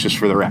 minutes, just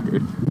for the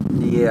record.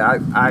 Yeah,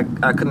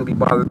 I couldn't be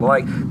bothered.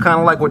 Like, kind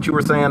of like what you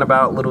were saying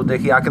about Lil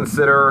Dicky, I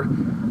consider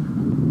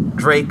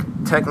Drake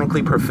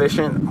technically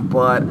proficient,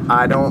 but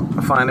I don't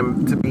find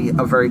him to be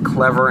a very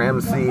clever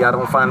MC. I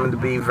don't find him to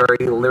be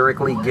very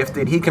lyrically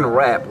gifted. He can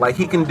rap. Like,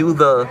 he can do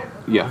the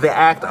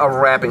act of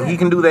rapping. He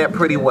can do that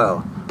pretty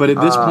well. But at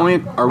this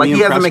point, are we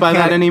impressed by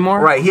that anymore?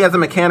 Right, he has the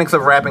mechanics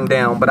of rapping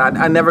down, but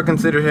I never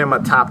considered him a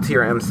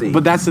top-tier MC.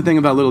 But that's the thing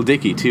about Lil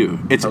Dicky, too.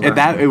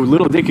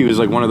 Lil Dicky was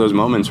like one of those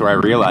moments where I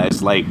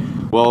realized, like,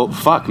 well,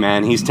 fuck,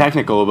 man, he's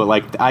technical, but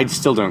like, I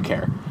still don't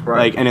care. Right.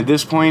 Like, and at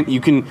this point,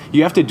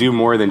 you have to do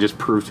more than just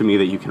prove to me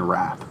that you can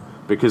rap,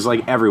 because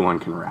like, everyone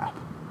can rap.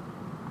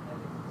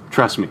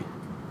 Trust me,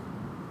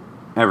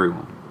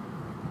 everyone.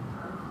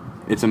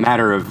 It's a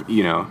matter of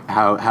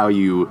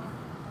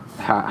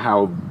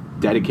how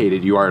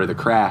dedicated you are to the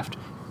craft,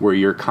 where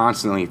you're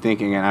constantly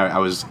thinking. And I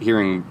was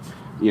hearing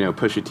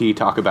Pusha T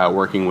talk about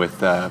working with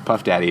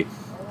Puff Daddy,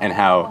 and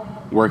how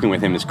working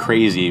with him is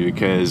crazy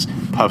because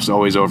Puff's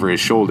always over his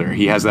shoulder.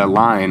 He has that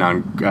line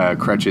on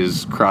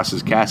Crutches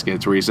Crosses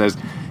Caskets where he says,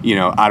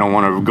 I don't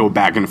want to go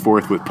back and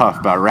forth with Puff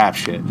about rap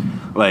shit.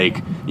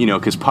 Like,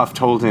 because Puff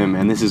told him,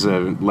 and this is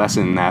a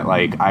lesson that,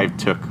 like, I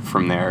took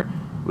from there,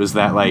 was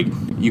that, like,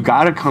 you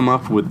gotta come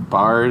up with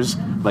bars,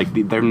 like,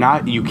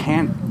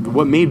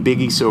 what made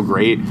Biggie so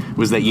great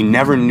was that you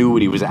never knew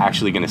what he was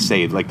actually gonna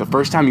say. Like, the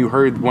first time you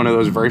heard one of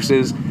those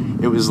verses,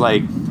 it was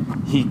like,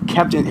 he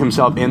kept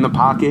himself in the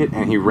pocket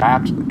and he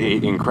rapped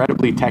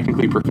incredibly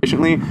technically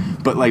proficiently,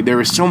 but like, there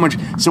was so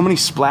many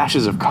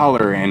splashes of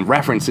color and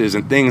references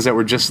and things that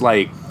were just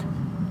like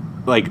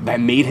that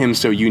made him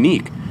so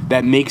unique,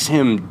 that makes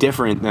him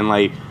different than,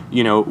 like,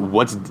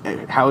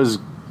 how is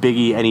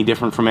Biggie any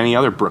different from any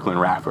other Brooklyn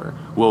rapper?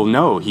 Well,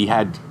 no, he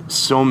had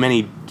so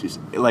many just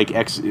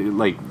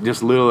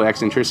little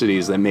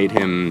eccentricities that made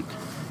him,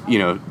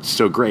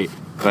 so great.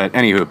 But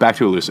anywho, back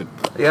to Elucid.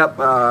 Yep,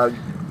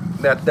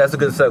 that's a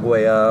good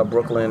segue.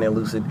 Brooklyn and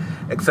Lucid,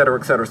 et cetera,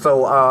 et cetera.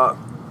 So,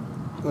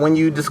 when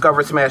you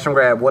discovered Smash and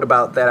Grab, what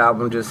about that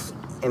album just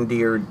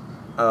endeared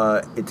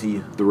it to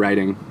you? The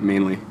writing,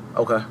 mainly.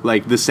 Okay.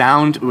 Like, the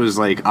sound was,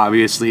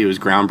 obviously it was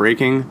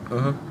groundbreaking.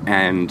 Mm-hmm.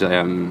 And,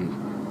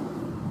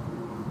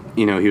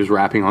 he was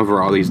rapping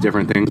over all these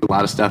different things, a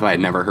lot of stuff I had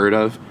never heard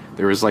of.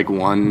 There was,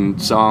 one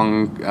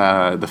song,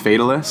 The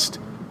Fatalist,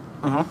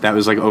 mm-hmm. that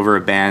was, over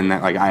a band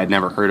that, I had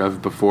never heard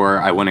of before.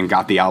 I went and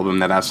got the album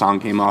that song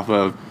came off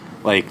of.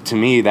 To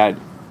me, that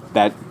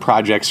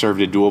project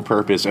served a dual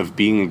purpose of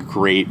being a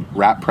great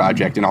rap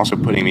project and also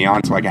putting me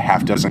on to, a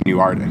half dozen new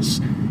artists,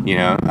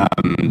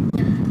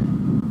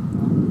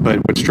 But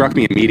what struck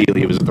me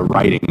immediately was the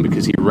writing,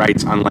 because he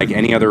writes unlike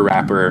any other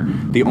rapper.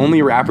 The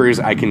only rappers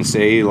I can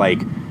say,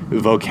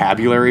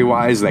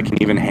 vocabulary-wise, that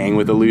can even hang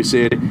with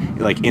Elucid,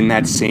 in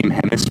that same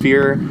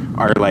hemisphere,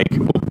 are,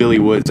 Billy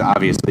Woods,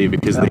 obviously,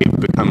 because they've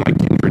become,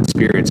 kindred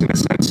spirits in a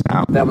sense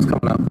now. That was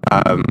coming up.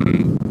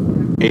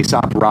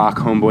 Aesop Rock,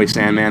 Homeboy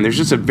Sandman. There's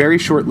just a very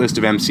short list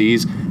of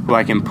MCs who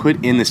I can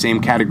put in the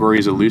same category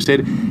as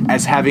Elucid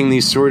as having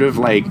these sort of,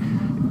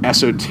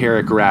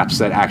 esoteric raps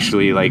that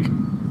actually,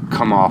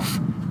 come off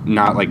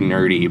not,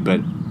 nerdy, but,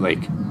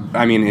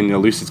 in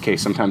Elucid's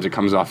case, sometimes it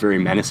comes off very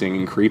menacing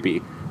and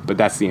creepy, but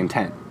that's the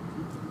intent.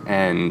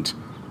 And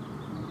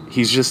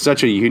he's just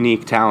such a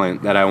unique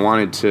talent that I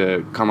wanted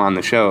to come on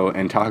the show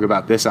and talk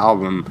about this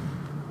album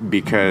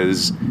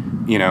because,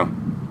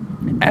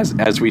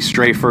 as we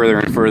stray further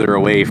and further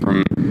away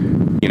from,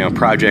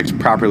 projects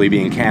properly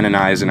being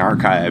canonized and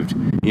archived,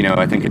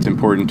 I think it's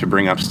important to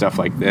bring up stuff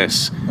like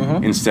this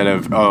mm-hmm. instead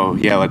of,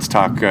 let's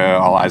talk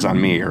All Eyes on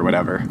Me or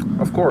whatever.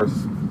 Of course.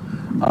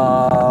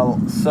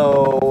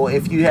 So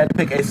if you had to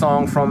pick a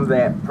song from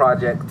that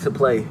project to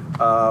play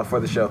for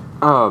the show.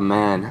 Oh,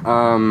 man.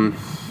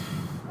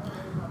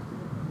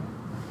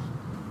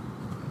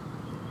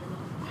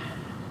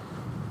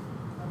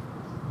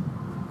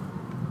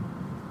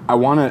 I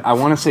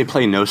wanna say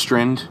play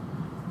Nostrand.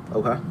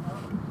 Okay.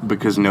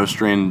 Because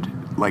Nostrand,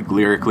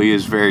 lyrically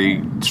is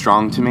very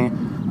strong to me.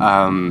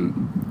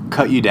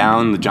 Cut You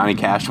Down, the Johnny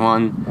Cash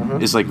one,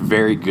 mm-hmm. is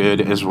very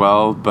good as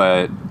well,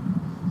 but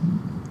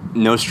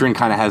Nostrand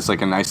kind of has a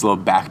nice little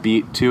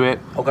backbeat to it.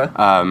 Okay.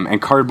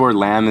 And Cardboard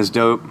Lamb is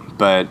dope,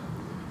 but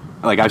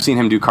I've seen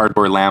him do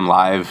Cardboard Lamb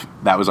live.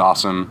 That was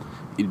awesome.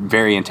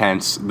 Very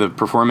intense. The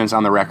performance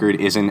on the record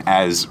isn't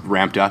as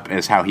ramped up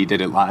as how he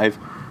did it live.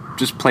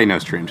 Just play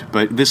Nostrand.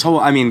 But this whole,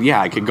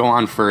 I could go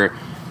on for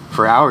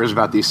hours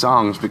about these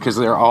songs because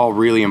they're all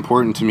really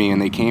important to me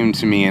and they came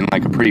to me in a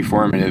pretty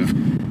formative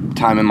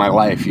time in my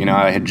life.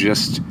 I had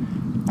just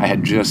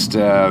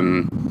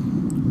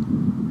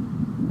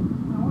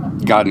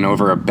gotten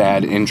over a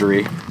bad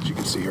injury, as you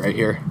can see right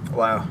here.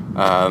 Wow.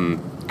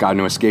 Got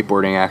into a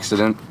skateboarding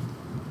accident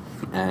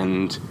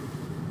and,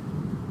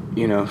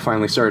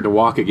 finally started to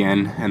walk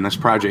again, and this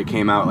project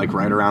came out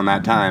right around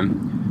that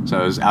time. So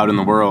I was out in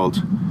the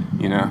world,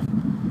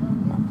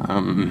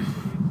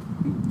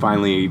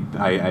 Finally,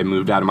 I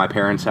moved out of my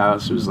parents'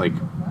 house. It was at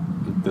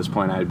this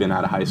point I had been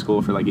out of high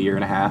school for a year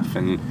and a half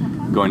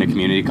and going to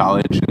community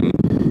college, and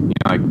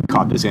I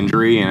caught this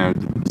injury and I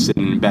was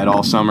sitting in bed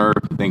all summer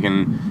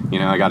thinking,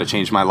 I got to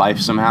change my life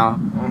somehow.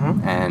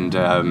 Mm-hmm. And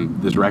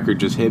this record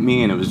just hit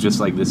me, and it was just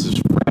this is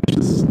fresh,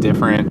 this is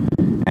different,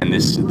 and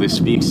this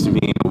speaks to me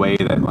in a way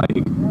that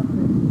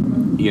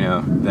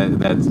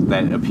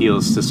that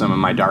appeals to some of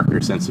my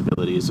darker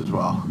sensibilities as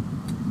well.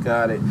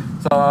 Got it.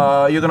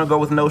 So you're gonna go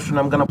with Notion.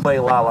 I'm gonna play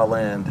La La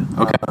Land.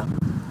 Okay.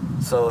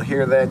 So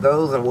here that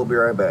goes, and we'll be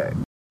right back.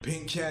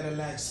 Pink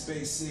Cadillac,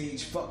 Space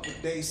Age, fuck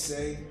what they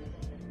say.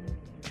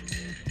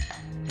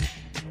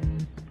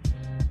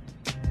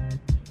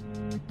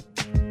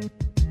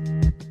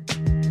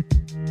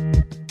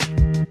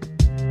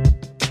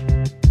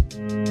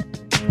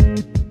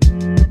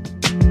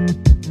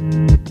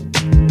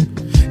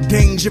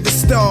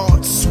 Dangerous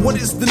thoughts, what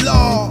is the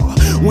law?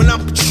 When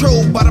I'm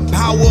patrolled by the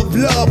power of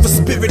love, a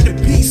spirit of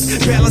peace,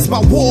 balanced by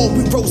war.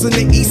 We rose in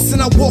the east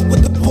and I walk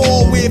with the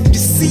poor. Where if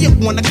you see it,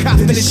 when the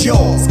coffin is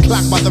yours.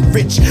 Clocked by the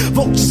rich,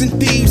 vultures and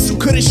thieves who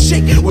couldn't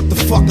shake what the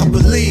fuck I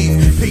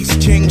believe. Peace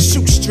king,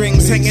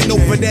 shoestrings hanging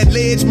over that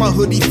ledge. My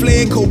hoodie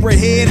flared, cobra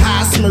head,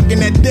 high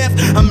smirking at death.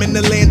 I'm in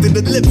the land of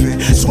the living.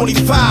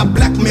 25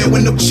 black men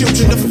with no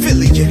children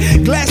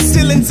affiliate. Glass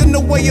ceilings in the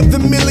way of the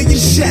million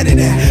shattered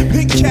at.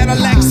 Pink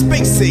Cadillac,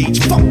 space age,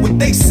 fuck what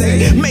they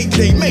say.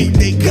 Mayday,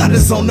 mayday, got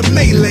us on the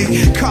melee.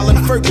 Pele, Colin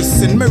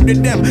Ferguson,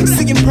 murdered them.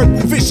 Seeing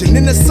purple vision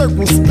in a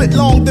circle, split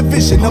long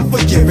division,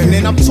 unforgiving.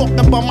 And I'm talking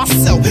about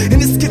myself in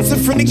the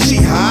schizophrenic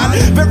jihad.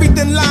 Very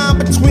thin line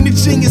between the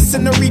genius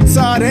and the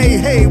retard. Hey,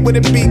 hey, would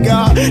it be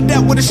God?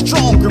 That with a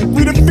strong grip.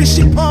 With a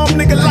fishy palm,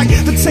 nigga, like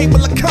the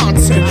table of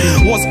content.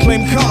 Once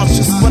claimed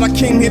conscious, but I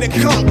came here to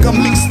conquer.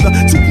 Mixed the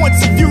 2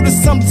 points of view to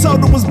some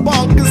total was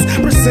bonkers.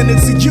 Presented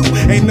to you,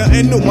 ain't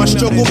nothing new, my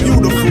struggle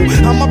beautiful.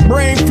 How my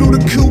brain flew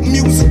the cool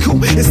musical.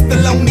 It's the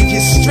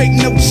loneliest, straight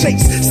no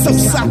chase. So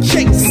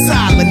psychic,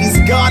 silent, he's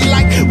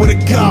godlike with a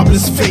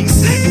gobbler's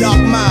face. Dark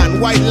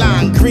mind, white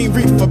line, green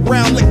reefer,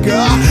 brown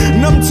liquor.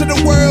 Numb to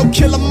the world,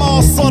 kill them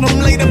all. Saw them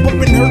later, but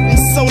been hurting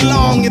so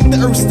long. If the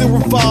earth still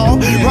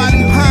revolve,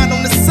 riding behind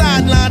on the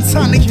sideline,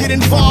 time to get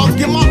involved.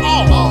 Give my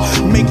all,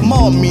 make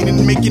more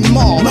meaning, making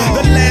more.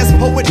 The last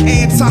poet,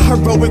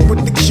 anti-heroic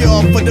with the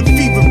cure for the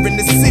fever in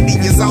the city.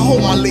 As I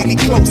hold my lady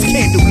close,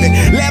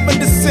 candlelit,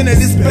 lavender scented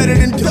is better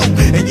than dope.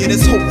 And yeah,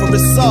 there's hope for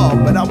us all,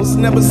 but I was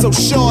never so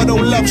sure. Though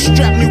love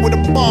strapped me with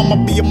a bomb,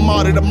 I'll be a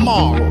martyr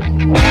tomorrow.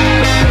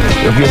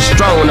 If you're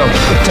strong enough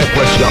to protect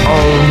what's your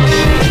own,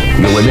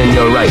 you're within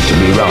your right to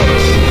be wrong.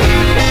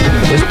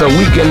 It's the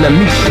weak and the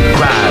meek that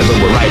cries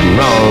over right and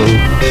wrong.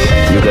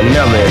 You can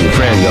never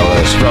infringe on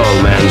a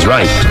strong man's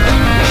right,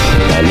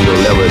 and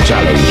you'll never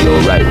challenge your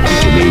right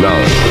to be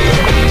wrong.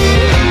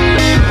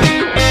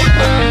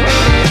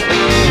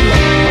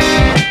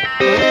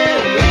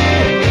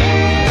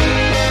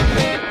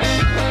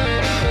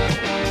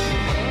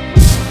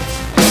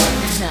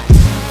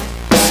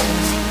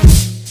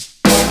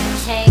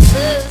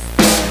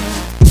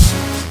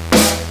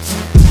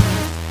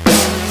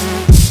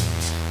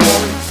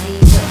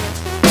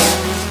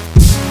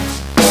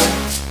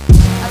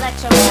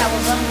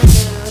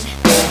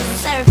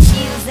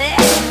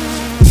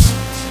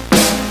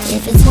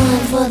 If it's one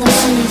for the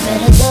money,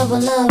 better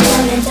double up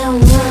on it.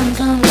 Don't run,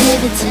 come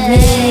give it to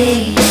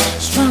me.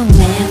 Strong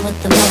man with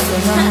the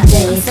muscle on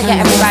day. Sick of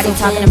everybody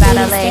talking about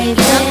LA.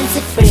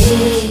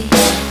 Free.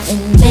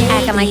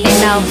 Acting like they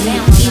know.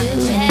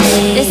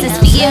 This is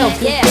for you.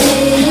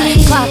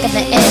 Clock in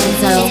the end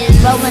zone,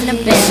 rolling the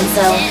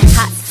benzo.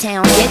 Hot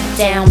town, get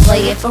down,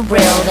 play it for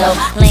real though.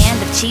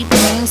 Land of cheap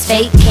dreams,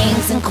 fake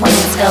kings and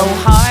queens. Go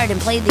hard and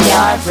play the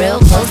yard real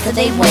close till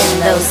they win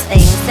those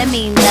things that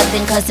mean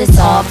nothing cause it's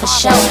all for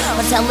show.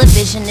 On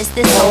television is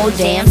this whole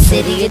damn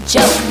city a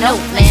joke. No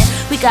man,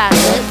 we got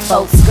good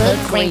folks, good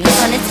green.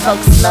 Hundreds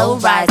folks, slow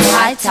rides,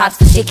 high tops,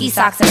 Dickie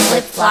socks and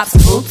flip flops.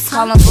 Oops,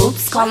 call them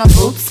oops, call them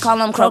oops, call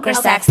them croaker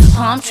sacks.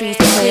 Palm trees,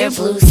 clear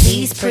blue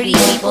seas, pretty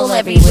people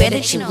everywhere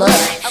that you look.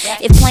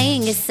 If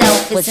playing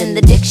yourself was in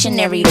the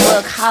dictionary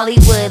book,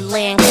 Hollywood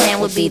land clan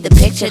would be the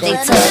picture they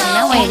took.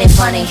 No, ain't it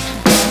funny?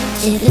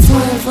 If it's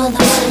one for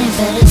the money,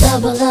 better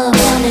double up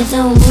on it.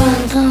 Don't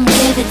run, come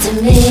give it to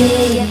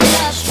me.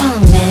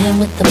 Strong man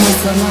with the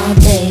muscle all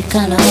day,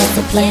 kinda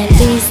hustle plan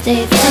B,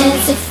 stay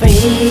fancy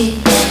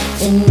free.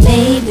 Then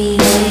maybe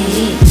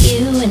we,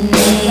 you and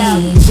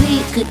me,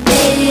 we could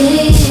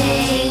be.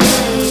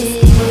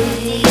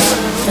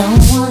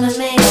 Don't wanna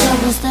make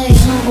trouble, stay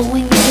humble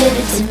when you give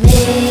it to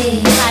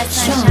me.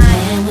 Strong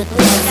man with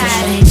the muscle,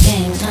 straight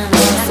game, kinda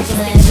hustle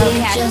plan B,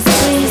 just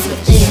please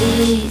with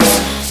these.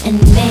 And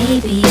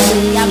maybe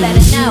y'all better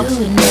know.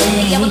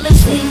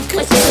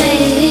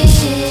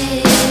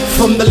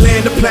 From the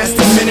land of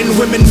plastic men and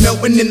women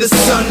melting in the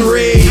sun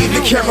ray,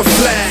 the camera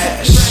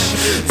flash.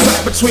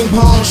 Tucked between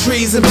palm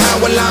trees and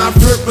power line,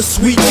 flirt with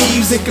sweet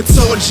leaves and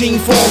couture jean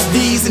falls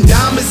D's and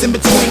diamonds in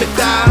between the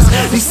thighs.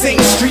 These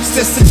same streets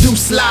that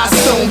seduce lies,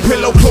 stone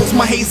pillow, close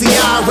my hazy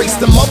eye, race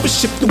the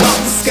mothership throughout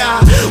the sky.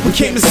 We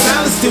came to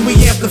silence, then we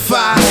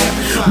amplify.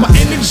 My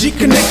energy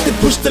connected,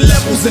 push the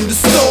levels and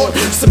distort.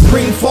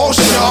 Supreme fall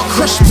shark,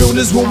 crush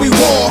buildings when we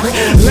walk.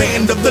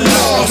 Land of the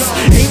lost,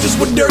 angels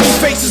with dirty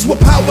faces where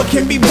power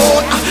can be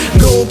bought.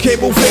 Gold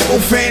cable, fable,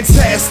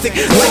 fantastic.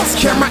 Lights,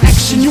 camera,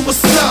 action, you a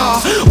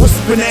star.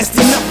 Whisper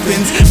nasty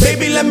nothings,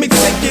 baby, let me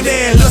take you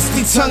there.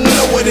 Lusty tongue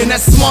lower than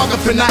that smog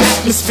up in the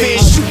atmosphere.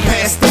 Shoot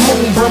past the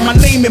moon, burn my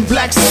name in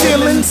black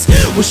ceilings.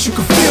 Wish you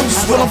could feel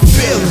just what I'm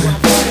feeling.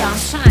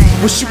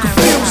 Wish you could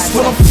feel just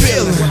what I'm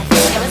feeling.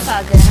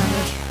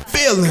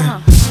 Feeling.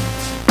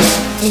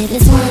 If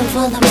it's one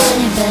for the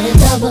money, better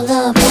double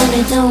up on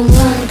it. Don't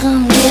run,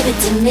 come give it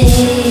to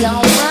me.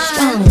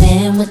 Strong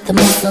man with the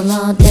muscle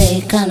all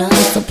day, kinda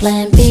hustle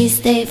plan B,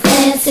 stay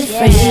fancy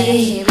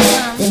free.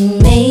 Then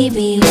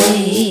maybe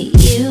we,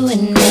 you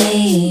and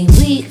me,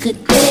 we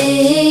could be.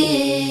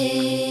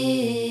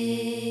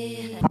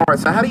 Alright,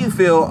 so how do you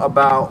feel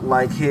about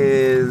like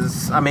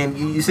his, I mean,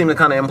 you seem to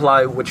kind of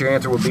imply what your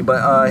answer would be,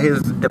 but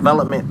his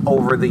development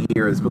over the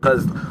years,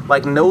 because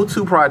like no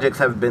two projects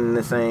have been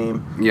the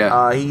same.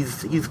 Yeah.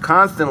 He's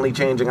constantly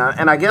changing,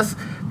 and I guess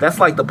that's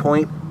like the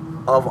point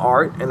of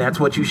art, and that's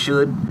what you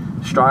should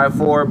strive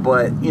for.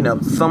 But you know,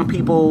 some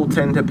people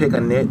tend to pick a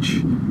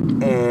niche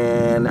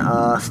and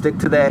stick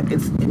to that.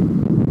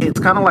 It's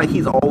kind of like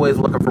he's always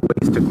looking for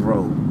ways to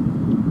grow.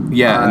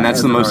 Yeah, and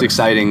that's the most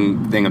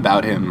exciting thing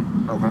about him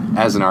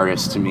as an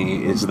artist to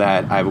me, is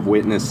that I've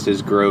witnessed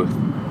his growth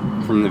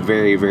from the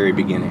very, very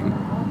beginning.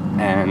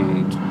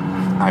 And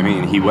I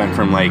mean, he went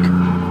from like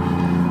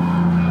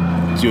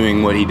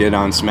doing what he did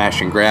on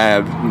Smash and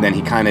Grab, and then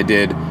he kind of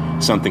did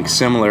something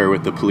similar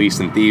with the Police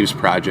and Thieves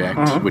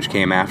project, which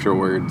came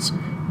afterwards.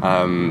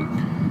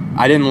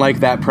 I didn't like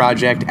that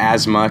project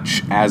as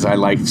much as I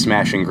liked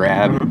Smash and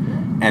Grab,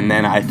 and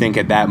then I think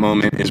at that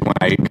moment is when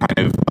I kind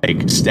of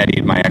like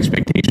steadied my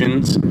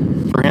expectations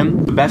for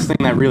him. The best thing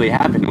that really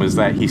happened was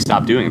that he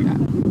stopped doing that.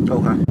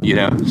 Okay. You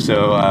know,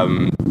 so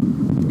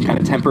kind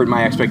of tempered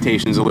my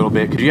expectations a little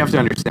bit, because you have to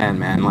understand,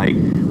 man, like,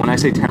 when I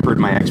say tempered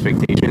my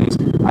expectations,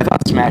 I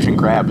thought Smash and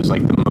Grab was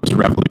like the most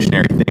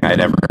revolutionary thing I'd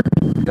ever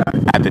heard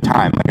at the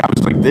time. Like, I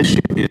was like, this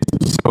shit is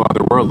so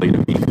otherworldly to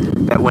me,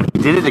 that when he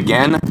did it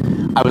again,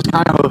 I was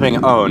kind of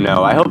hoping, oh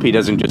no, I hope he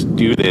doesn't just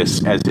do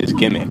this as his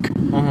gimmick.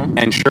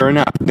 And sure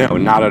enough, no,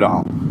 not at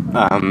all.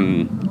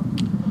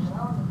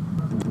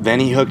 Then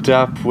he hooked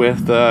up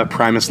with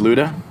Primus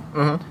Luda,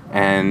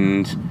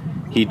 and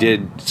he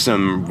did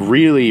some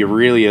really,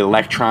 really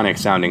electronic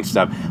sounding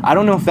stuff. I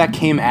don't know if that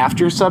came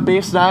after Sub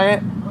Bass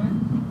Diet.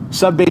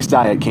 Sub Bass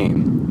Diet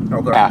came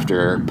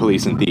after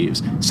Police and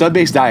Thieves. Sub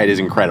Bass Diet is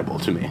incredible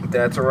to me.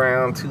 That's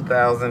around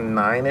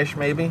 2009-ish,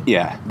 maybe?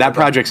 Yeah, that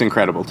project's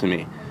incredible to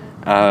me.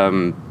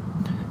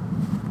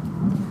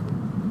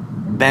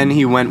 Then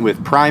he went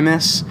with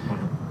Primus.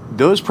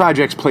 Those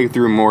projects play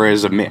through more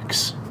as a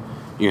mix,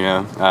 you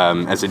know,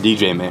 as a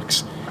DJ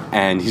mix.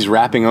 And he's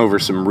rapping over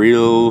some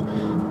real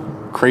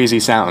crazy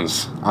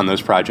sounds on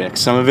those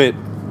projects. Some of it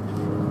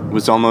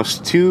was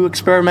almost too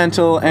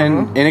experimental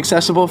and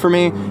inaccessible for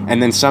me,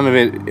 and then some of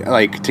it,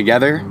 like,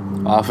 together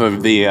off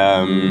of the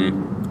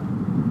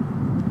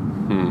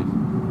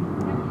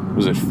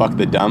was it Fuck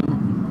the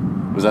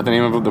Dumb? Was that the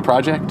name of the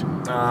project?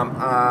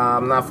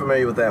 I'm not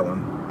familiar with that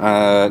one.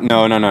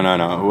 No.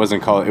 It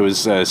wasn't called. It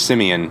was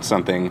Simeon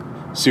something.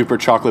 Super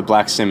Chocolate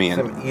Black Simeon.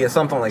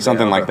 Something like that.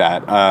 Something like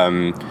that.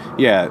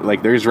 Yeah,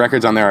 like, there's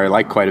records on there I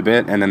like quite a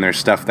bit, and then there's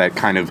stuff that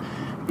kind of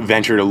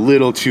ventured a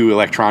little too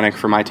electronic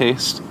for my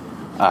taste.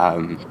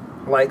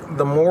 Like,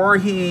 the more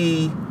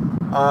he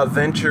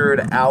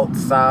ventured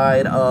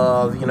outside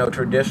of, you know,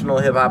 traditional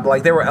hip-hop,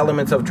 like, there were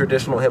elements of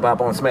traditional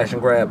hip-hop on Smash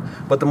and Grab,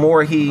 but the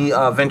more he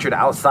ventured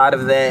outside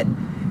of that,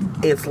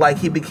 it's like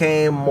he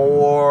became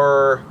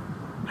more,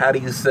 how do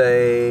you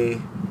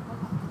say,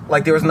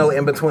 like, there was no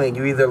in-between.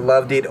 You either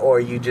loved it or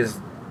you just,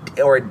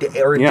 or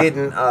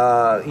didn't,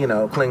 you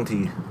know, cling to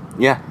you.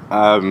 Yeah.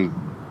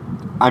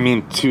 I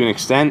mean, to an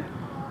extent,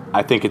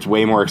 I think it's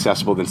way more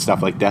accessible than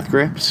stuff like Death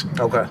Grips.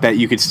 Okay. That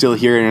you could still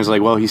hear it and it's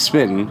like, well, he's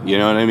spitting, you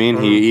know what I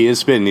mean? He is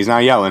spitting, he's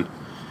not yelling,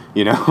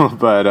 you know?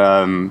 But,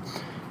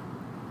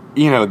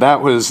 you know,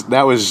 that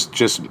was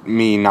just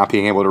me not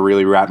being able to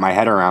really wrap my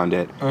head around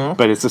it.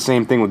 But it's the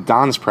same thing with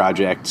Don's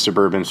project,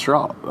 Suburban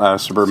Sprawl,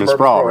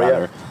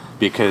 rather.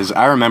 Because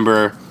I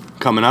remember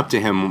coming up to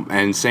him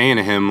and saying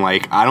to him,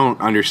 like, I don't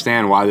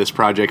understand why this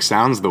project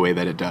sounds the way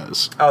that it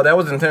does. Oh, that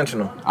was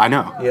intentional. I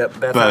know. Yep,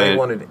 that's how he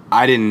wanted it.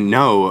 I didn't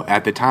know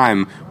at the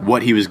time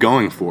what he was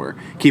going for.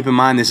 Keep in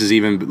mind, this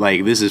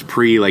is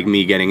pre, like,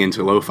 me getting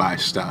into lo-fi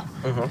stuff.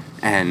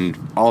 And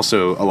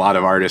also a lot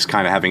of artists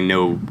kind of having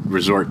no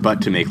resort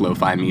but to make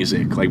lo-fi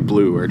music, like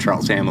Blue or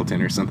Charles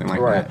Hamilton or something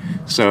like that.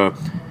 So,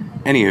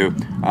 anywho,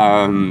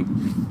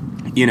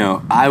 you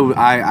know, I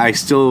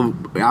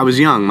was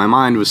young. My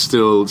mind was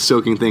still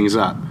soaking things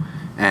up.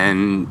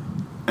 And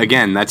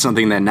again, that's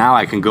something that now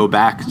I can go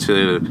back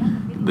to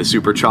the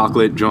Super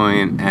Chocolate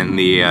joint and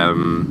the,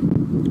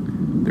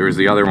 there was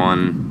the other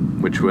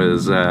one, which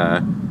was,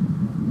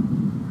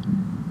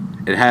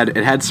 it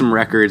had some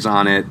records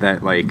on it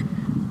that, like,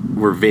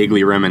 were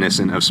vaguely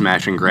reminiscent of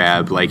Smash and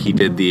Grab. Like, he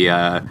did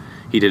a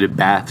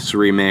Baths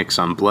remix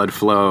on Blood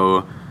Flow.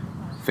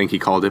 I think he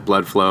called it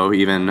Blood Flow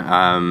even.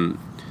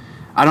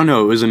 I don't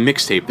know. It was a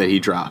mixtape that he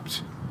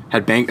dropped.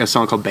 Had a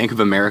song called Bank of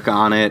America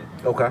on it.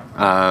 Okay.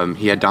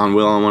 He had Don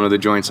Will on one of the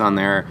joints on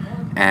there,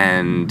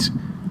 and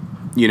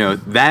you know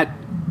that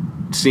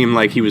seemed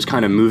like he was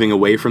kind of moving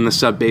away from the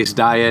Sub Bass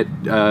Diet,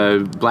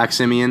 Black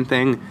Simeon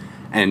thing,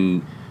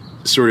 and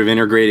sort of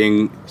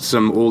integrating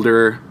some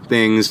older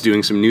things,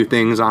 doing some new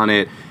things on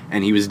it,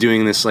 and he was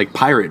doing this like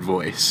pirate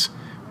voice.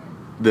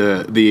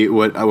 The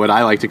what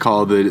I like to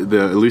call the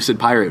lucid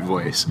pirate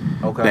voice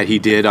that he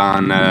did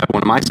on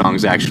one of my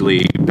songs,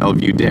 actually,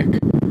 Bellevue Dick.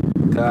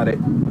 Got it.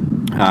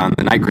 On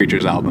the Night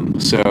Creatures album.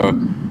 So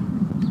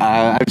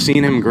I've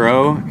seen him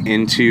grow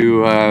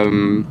into a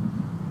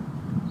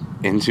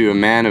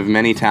man of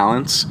many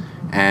talents,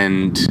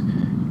 and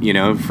you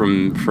know,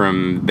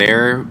 from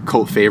their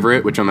cult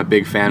favorite, which I'm a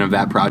big fan of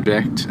that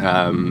project,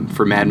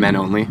 for Mad Men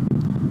Only.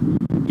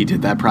 He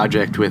did that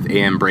project with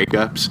AM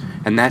Breakups,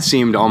 and that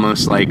seemed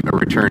almost like a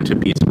return to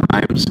beats and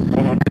rhymes.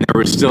 And there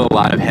was still a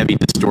lot of heavy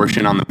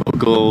distortion on the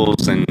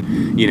vocals, and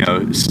you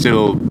know,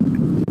 still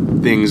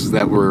things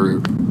that were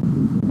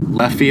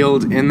left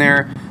field in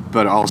there,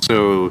 but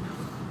also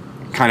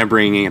kind of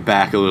bringing it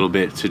back a little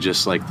bit to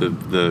just like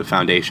the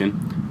foundation.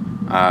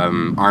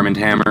 Arm &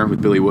 Hammer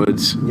with Billy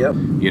Woods. Yep.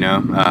 You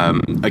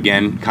know,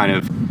 again, kind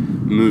of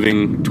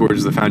moving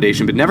towards the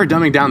foundation, but never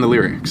dumbing down the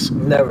lyrics.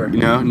 Never. You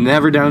know,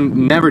 never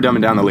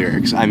dumbing down the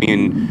lyrics. I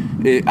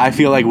mean, I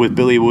feel like with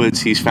Billy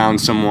Woods, he's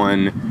found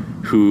someone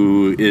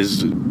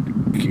who's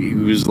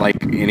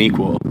like an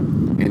equal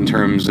in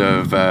terms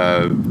of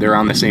they're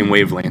on the same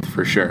wavelength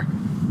for sure,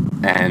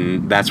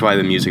 and that's why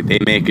the music they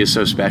make is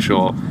so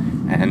special.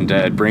 And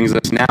it brings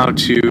us now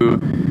to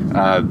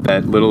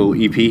that little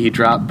EP he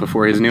dropped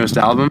before his newest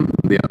album,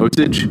 the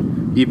Osage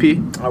EP.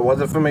 I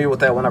wasn't familiar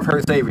with that one. I've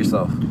heard Save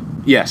Yourself.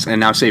 Yes,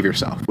 and now Save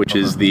Yourself, which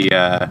is the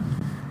I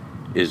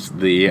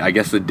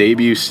guess the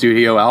debut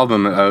studio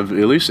album of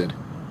Elucid.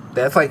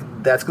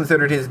 That's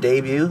considered his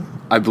debut?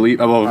 I believe.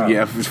 Well,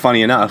 yeah,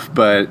 funny enough,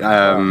 but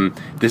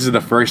this is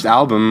the first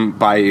album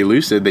by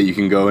Elucid that you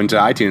can go into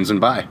iTunes and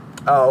buy.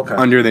 Oh, okay.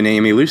 Under the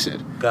name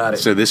Elucid. Got it.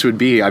 So this would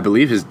be, I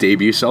believe, his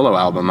debut solo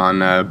album on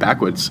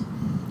Backwoods.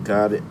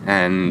 Got it.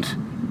 And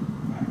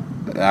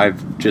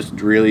I've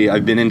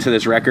been into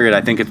this record. I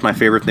think it's my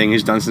favorite thing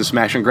he's done since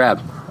Smash and Grab.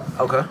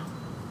 Okay.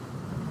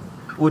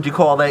 Would you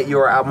call that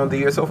your album of the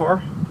year so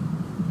far?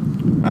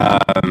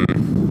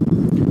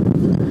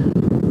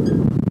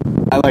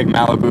 I like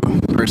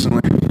Malibu,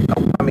 personally.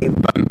 I mean,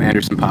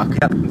 Anderson .Paak.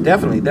 Yeah,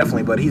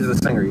 definitely. But he's a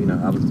singer, you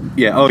know.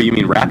 Yeah. Oh, you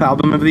mean rap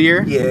album of the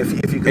year? Yeah,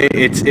 if you could.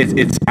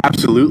 It's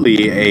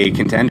absolutely a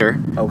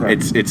contender. Okay.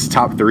 It's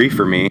top 3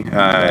 for me.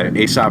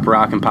 Aesop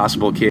Rock,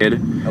 Impossible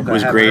Kid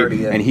was great,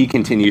 and he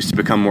continues to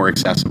become more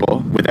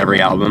accessible with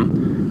every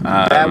album.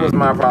 That was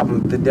my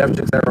problem. The Def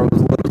Jux era was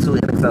a little too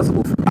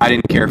inaccessible for me. I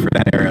didn't care for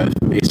that era of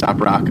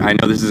Aesop Rock. I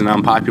know this is an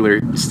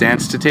unpopular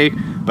stance to take,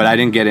 but I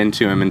didn't get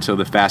into him until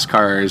the Fast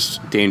Cars,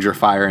 Danger,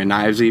 Fire, and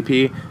Knives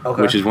EP,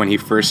 which is when he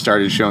first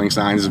started showing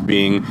signs of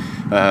being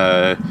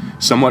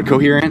somewhat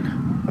coherent.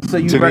 So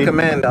you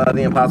recommend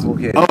The Impossible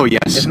Kid? Oh,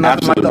 yes, it's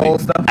nothing absolutely. like the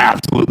old stuff?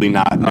 Absolutely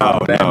not. No.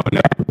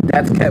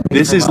 That's kept me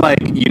This is like,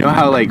 you know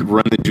how like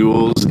Run the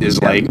Jewels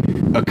is like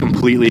a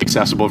completely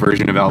accessible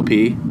version of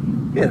LP?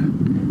 Yeah.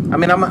 I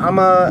mean, I'm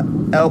a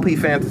LP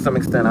fan to some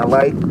extent. I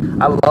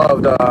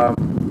loved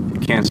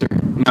Cancer.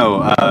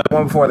 No,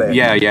 one before that.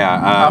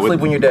 Yeah. I'll Sleep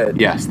When You're Dead.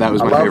 Yes, that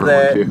was my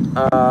favorite one too.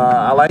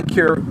 I like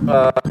Cure,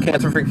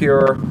 Cancer for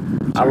Cure.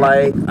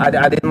 I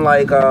didn't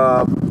like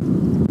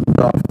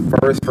the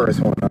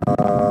first one.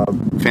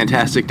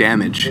 Fantastic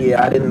Damage.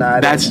 Yeah, I didn't.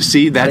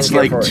 That's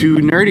like too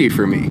nerdy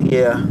for me.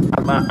 Yeah,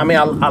 I mean,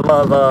 I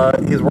love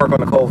his work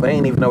on the Cold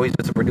Vein, even though he's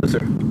just a producer.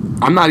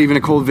 I'm not even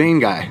a Cold Vein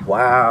guy.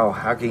 Wow,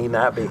 how can you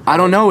not be? I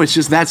don't know. It's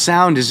just that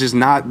sound is just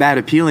not that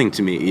appealing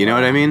to me. You know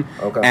what I mean?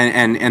 Okay.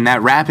 And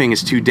that rapping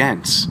is too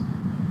dense.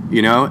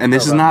 You know, and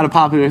this is not a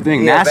popular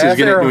thing. Yeah,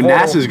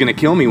 NASA's gonna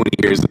kill me when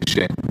he hears this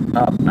shit.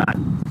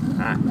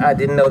 I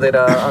didn't know that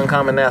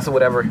Uncommon NASA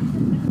would ever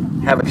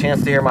have a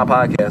chance to hear my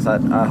podcast.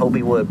 I hope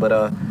he would,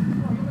 but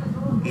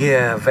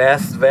yeah,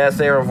 Vast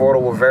Air and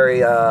Vortal were very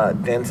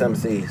dense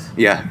MCs.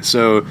 Yeah,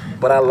 so.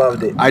 But I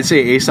loved it. I'd say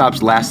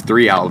Aesop's last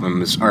 3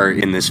 albums are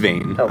in this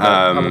vein. Okay.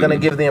 I'm gonna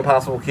give The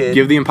Impossible Kid.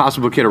 Give The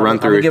Impossible Kid a run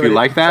through. If you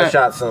like that, a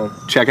shot soon.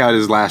 Check out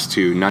his last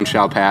 2, None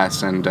Shall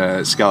Pass and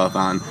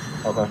Skeleton.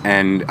 Okay.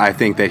 And I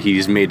think that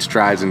he's made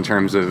strides in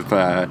terms of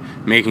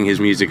making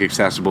his music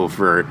accessible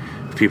for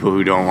people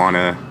who don't want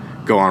to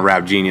go on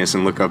Rap Genius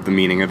and look up the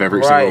meaning of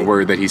every single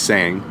word that he's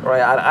saying.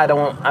 Right. I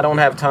don't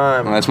have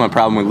time. Well, that's my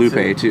problem with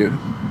Lupe too.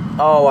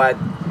 Oh,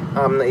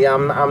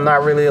 I'm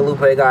not really a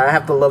Lupe guy. I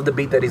have to love the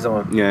beat that he's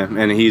on. Yeah,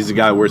 and he's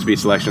got a worse beat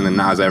selection than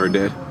Nas ever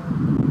did.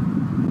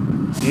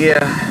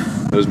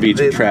 Yeah. Those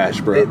beats are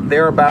trash, bro.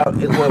 They're about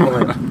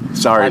equivalent.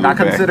 Sorry, Lupe. I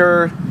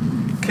consider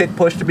Kick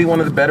Push to be one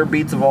of the better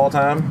beats of all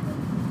time.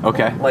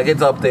 Okay. Like,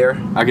 it's up there.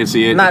 I can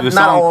see it. Not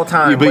all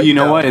time. But you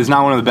know what? It's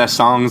not one of the best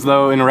songs,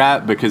 though, in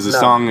rap, because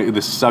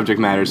the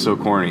subject matter is so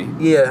corny.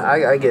 Yeah,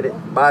 I get it.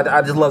 But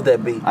I just love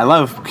that beat. I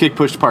love Kick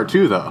Push Part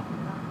 2, though.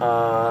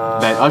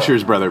 That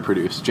Usher's brother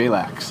produced,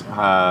 J-Lax.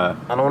 I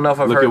don't know if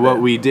I've heard that. Look at what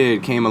we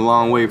did. Came a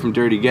long way from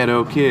Dirty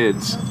Ghetto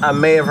Kids. I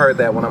may have heard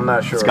that one. I'm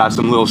not sure. It's got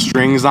some little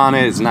strings on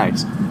it. It's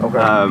nice.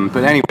 Okay.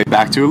 But anyway,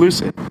 back to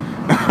Elucid.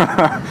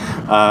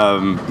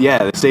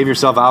 Yeah, the Save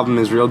Yourself album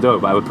is real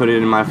dope. I would put it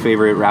in my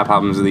favorite rap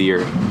albums of the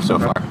year so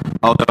far.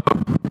 Although,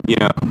 you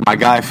know, my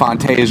guy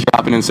Fonte is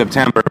dropping in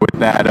September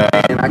with that.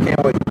 And I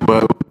can't wait.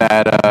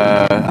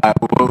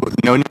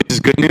 No News is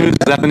Good News.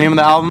 Is that the name of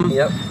the album?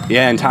 Yep.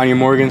 Yeah, and Tanya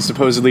Morgan's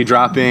supposedly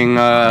dropping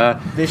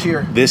this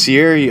year.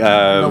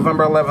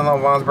 November 11th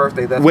on Vaughn's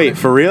birthday.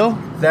 For real?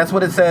 That's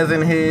what it says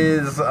in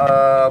his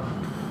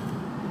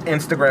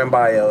Instagram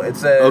bio. It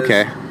says.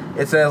 Okay.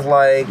 It says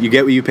like. You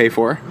get what you pay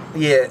for.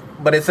 Yeah,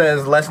 but it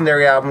says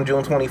Legendary album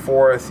June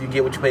 24th. You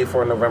get what you pay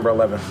for November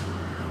 11th.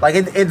 Like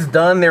it's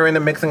done. They're in the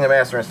mixing and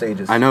mastering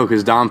stages. I know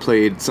because Dom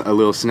played a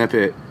little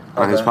snippet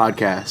on his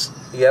podcast.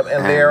 Yep,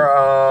 and they're.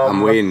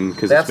 I'm waiting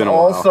because it's been a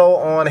while. That's also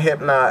on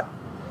Hypnot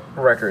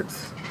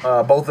Records.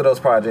 Both of those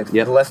projects.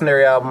 Yep. The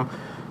Legendary album.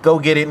 Go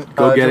get it.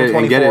 Go get it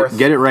June 24th. and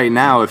get it right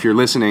now if you're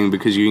listening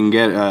because you can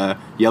get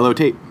yellow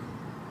tape.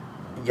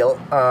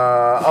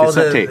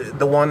 Cassette tape.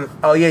 The one.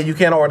 Oh yeah, you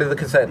can't order the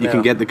cassette. You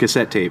can get the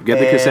cassette tape. Get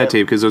the cassette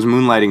tape because those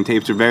moonlighting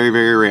tapes are very,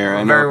 very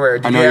rare. Very rare.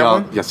 Do you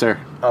have one? Yes, sir.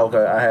 Oh,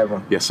 okay, I have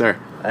one. Yes, sir.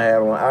 I had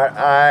one.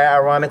 I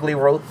ironically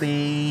wrote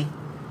the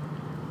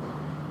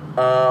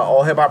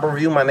All Hip Hop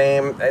Review. My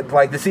name,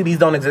 like the CDs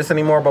don't exist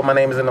anymore, but my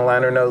name is in the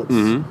liner notes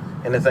in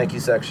the thank you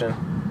section.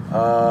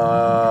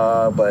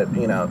 But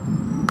you know,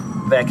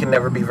 that can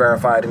never be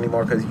verified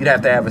anymore because you'd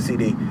have to have a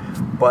CD.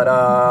 But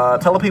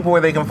tell the people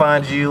where they can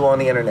find you on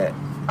the internet.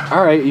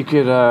 All right, you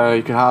could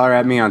holler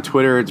at me on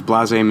Twitter. It's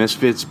Blase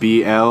Misfits,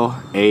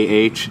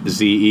 BLAHZE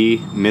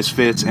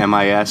Misfits,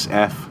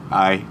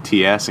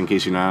 MISFITS. In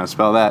case you know how to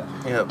spell that.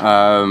 Yep.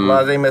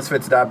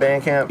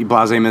 BlaseMisfits.bandcamp.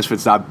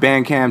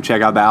 BlaseMisfits.bandcamp.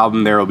 Check out the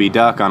album There Will Be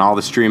Duck on all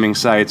the streaming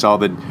sites, all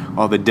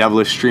the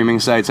devilish streaming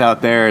sites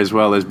out there, as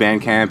well as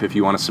Bandcamp if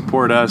you want to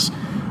support us.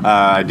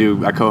 I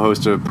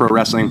co-host a pro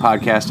wrestling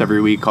podcast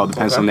every week called the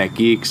Pencil Neck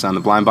Geeks on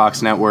the Blind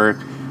Box Network.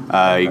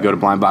 You go to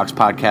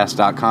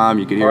blindboxpodcast.com.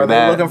 You can hear that.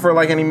 Are they looking for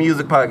like any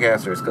music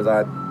podcasters? Because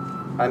I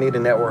need a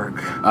network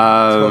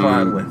to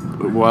align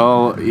with.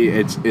 Well,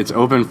 it's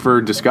open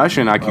for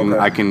discussion. I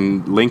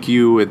can link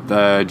you with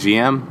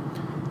GM.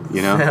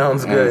 You know,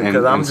 sounds good. And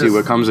I'm see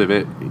what comes of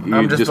it.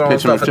 I'm just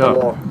pitch them a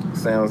show.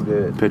 Sounds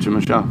good. Pitch them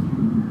a show.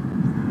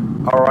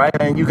 All right,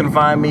 and you can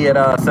find me at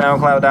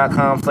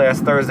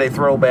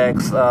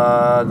SoundCloud.com/ThursdayThrowbacks,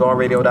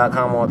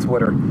 GoOnRadio.com on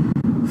Twitter.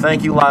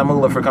 Thank you, La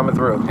Mula, for coming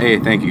through. Hey,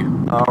 thank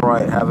you. All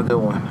right, have a good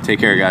one. Take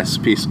care, guys.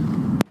 Peace.